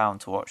 £8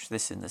 to watch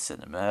this in the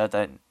cinema.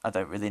 I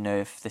don't really know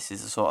if this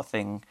is the sort of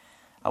thing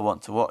I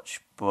want to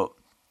watch. But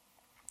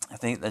I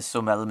think there's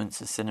some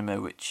elements of cinema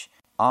which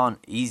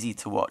aren't easy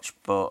to watch,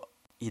 but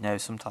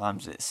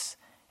sometimes it's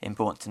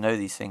important to know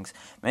these things.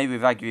 Maybe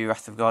with Aguirre,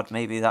 Wrath of God,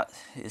 maybe that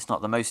it's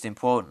not the most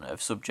important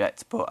of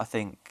subject, but I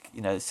think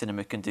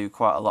cinema can do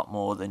quite a lot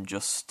more than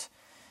just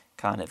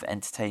kind of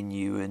entertain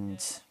you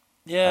and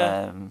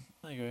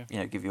I agree.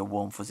 Give you a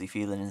warm fuzzy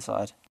feeling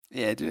inside.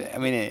 Yeah, I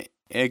mean,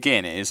 it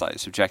is like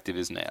subjective,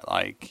 isn't it?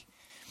 Like,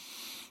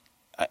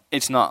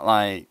 it's not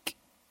like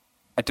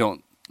I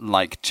don't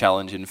like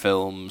challenging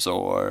films,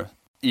 or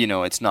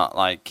it's not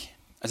like,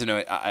 I don't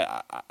know.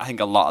 I think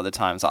a lot of the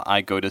times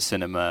I go to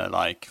cinema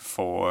like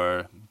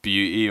for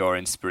beauty or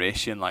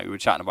inspiration. Like, we were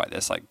chatting about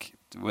this. Like,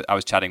 I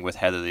was chatting with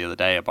Heather the other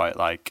day about,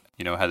 like,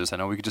 Heather said,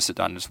 "Oh, we could just sit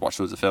down and just watch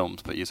loads of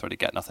films, but you sort of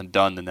get nothing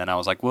done." And then I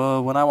was like,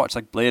 "Well, when I watch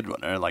like Blade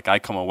Runner, like, I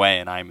come away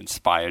and I'm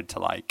inspired to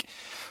like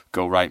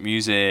go write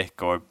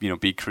music or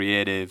be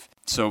creative."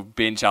 So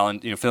being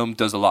challenged, film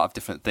does a lot of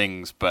different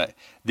things, but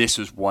this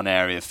was one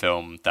area of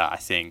film that I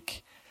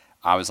think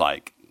I was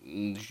like,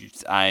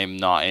 I'm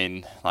not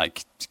in,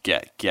 like,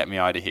 get me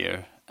out of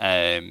here.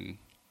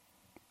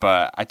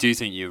 But I do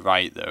think you're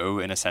right, though,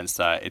 in a sense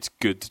that it's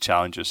good to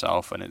challenge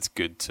yourself, and it's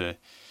good to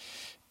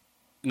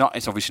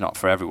it's obviously not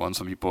for everyone.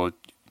 Some people,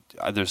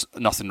 there's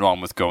nothing wrong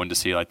with going to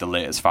see like the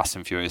latest Fast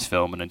and Furious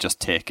film and then just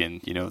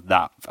taking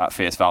that at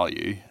face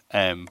value.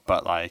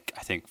 But like,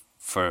 I think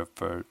for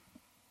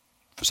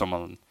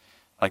someone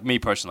like me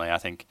personally, I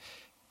think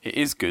it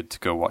is good to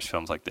go watch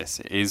films like this.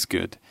 It is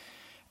good.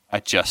 I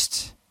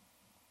just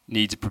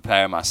need to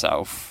prepare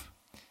myself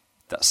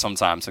that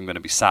sometimes I'm going to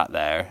be sat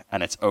there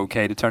and it's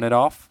okay to turn it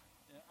off.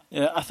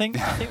 Yeah, I think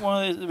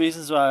one of the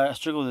reasons why I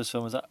struggled with this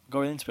film was that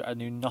going into it, I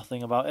knew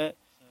nothing about it,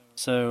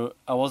 so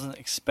I wasn't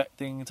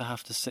expecting to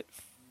have to sit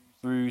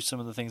through some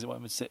of the things that I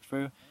wanted me to sit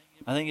through.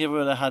 I think if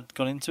I had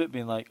gone into it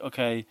being like,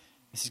 okay,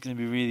 this is going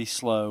to be really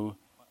slow,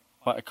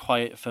 quite a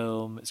quiet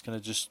film. It's going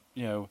to just,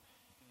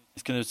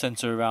 it's going to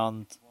centre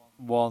around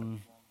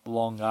one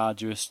long,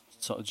 arduous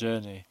sort of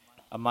journey.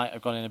 I might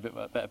have gone in a bit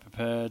better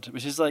prepared,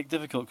 which is like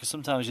difficult because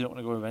sometimes you don't want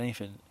to go with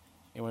anything.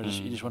 You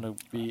just want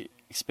to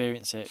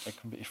experience it like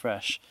completely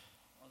fresh.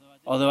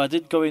 Although I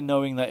did go in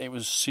knowing that it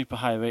was super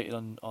high rated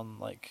on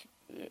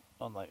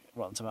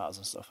Rotten Tomatoes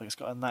and stuff. Like, it's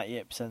got a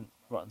 98%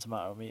 Rotten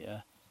Tomato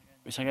meter,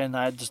 which again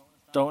I just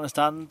don't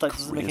understand. Like,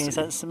 doesn't make any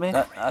sense to me.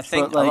 I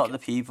think a lot of the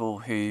people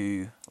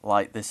who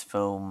like this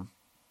film,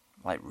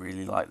 like,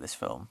 really like this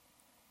film.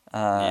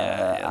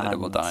 The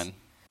Double Dine.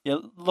 Yeah,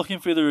 looking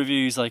through the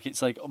reviews, like,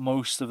 it's like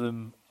most of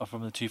them are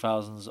from the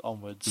 2000s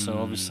onwards. So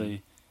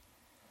obviously,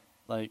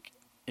 like,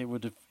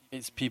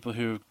 it's people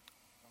who have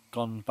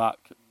gone back,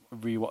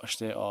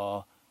 rewatched it,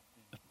 or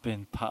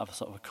been part of a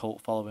sort of a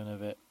cult following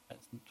of it.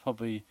 It's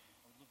probably,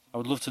 I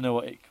would love to know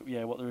what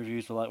the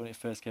reviews were like when it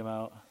first came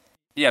out.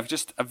 Yeah, I've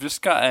just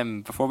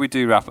got before we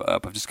do wrap it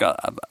up,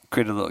 I've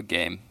created a little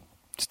game.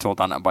 Just told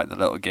Dan about the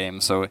little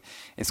game. So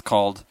it's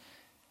called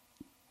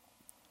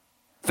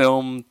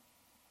Film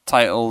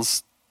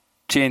Titles.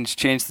 Change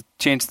the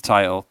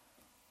title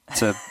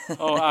to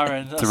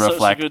Aaron, that's to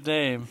reflect. Such a good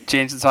name.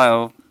 Change the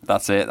title.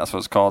 That's it. That's what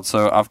it's called.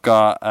 So I've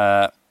got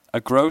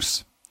a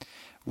gross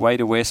way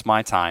to waste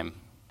my time.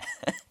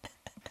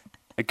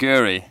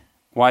 Aguirre,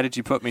 why did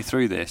you put me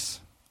through this?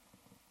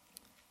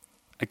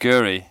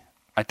 Aguirre,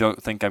 I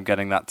don't think I'm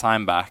getting that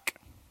time back.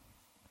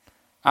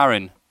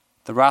 Aaron,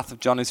 The Wrath of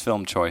Johnny's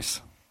film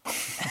choice.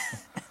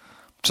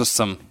 Just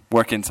some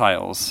working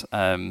titles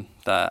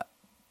that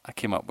I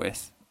came up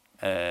with.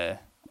 I've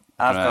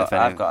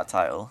got a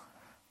title.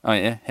 Oh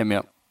yeah, hit me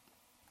up.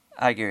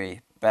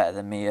 Aguirre, better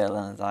than me, Earl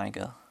and the Dying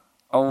Girl.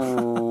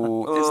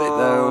 Oh, is it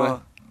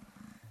though?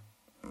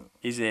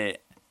 Is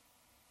it?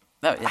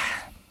 No, yeah.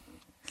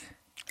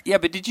 Yeah,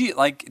 but did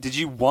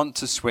you want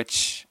to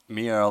switch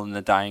Me, Earl and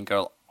the Dying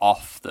Girl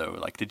off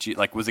though?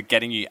 Was it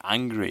getting you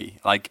angry?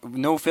 Like,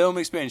 no film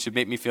experience should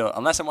make me feel,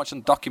 unless I'm watching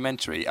a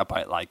documentary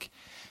about like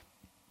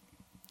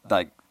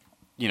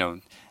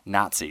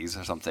Nazis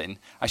or something,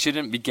 I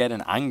shouldn't be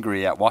getting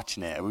angry at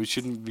watching it. We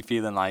shouldn't be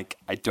feeling like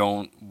I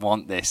don't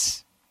want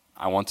this.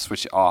 I want to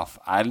switch it off.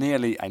 I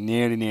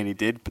nearly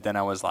did, but then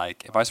I was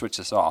like, if I switch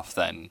this off,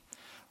 then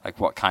like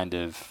what kind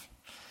of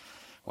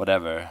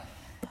whatever,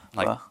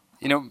 like. Well,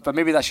 but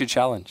maybe that's your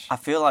challenge. I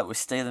feel like we're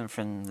stealing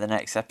from the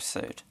next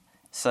episode.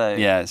 So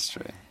yeah, it's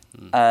true.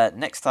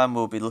 Next time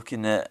we'll be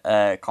looking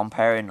at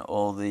comparing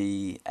all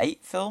the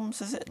 8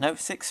 films. Is it? No,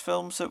 6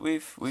 films that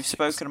we've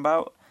spoken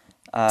about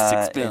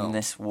in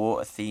this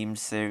water-themed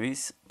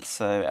series.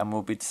 So, and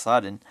we'll be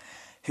deciding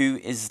who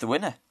is the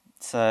winner.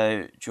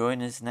 So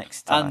join us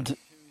next time. And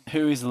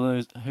who is the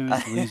loser? Who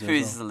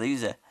is the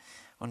loser?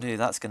 Wonder who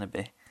that's going to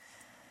be.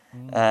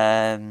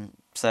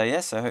 So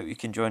I hope you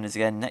can join us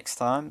again next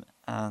time.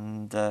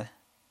 And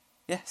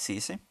see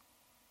you soon.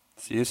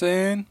 See you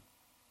soon.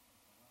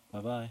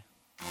 Bye-bye.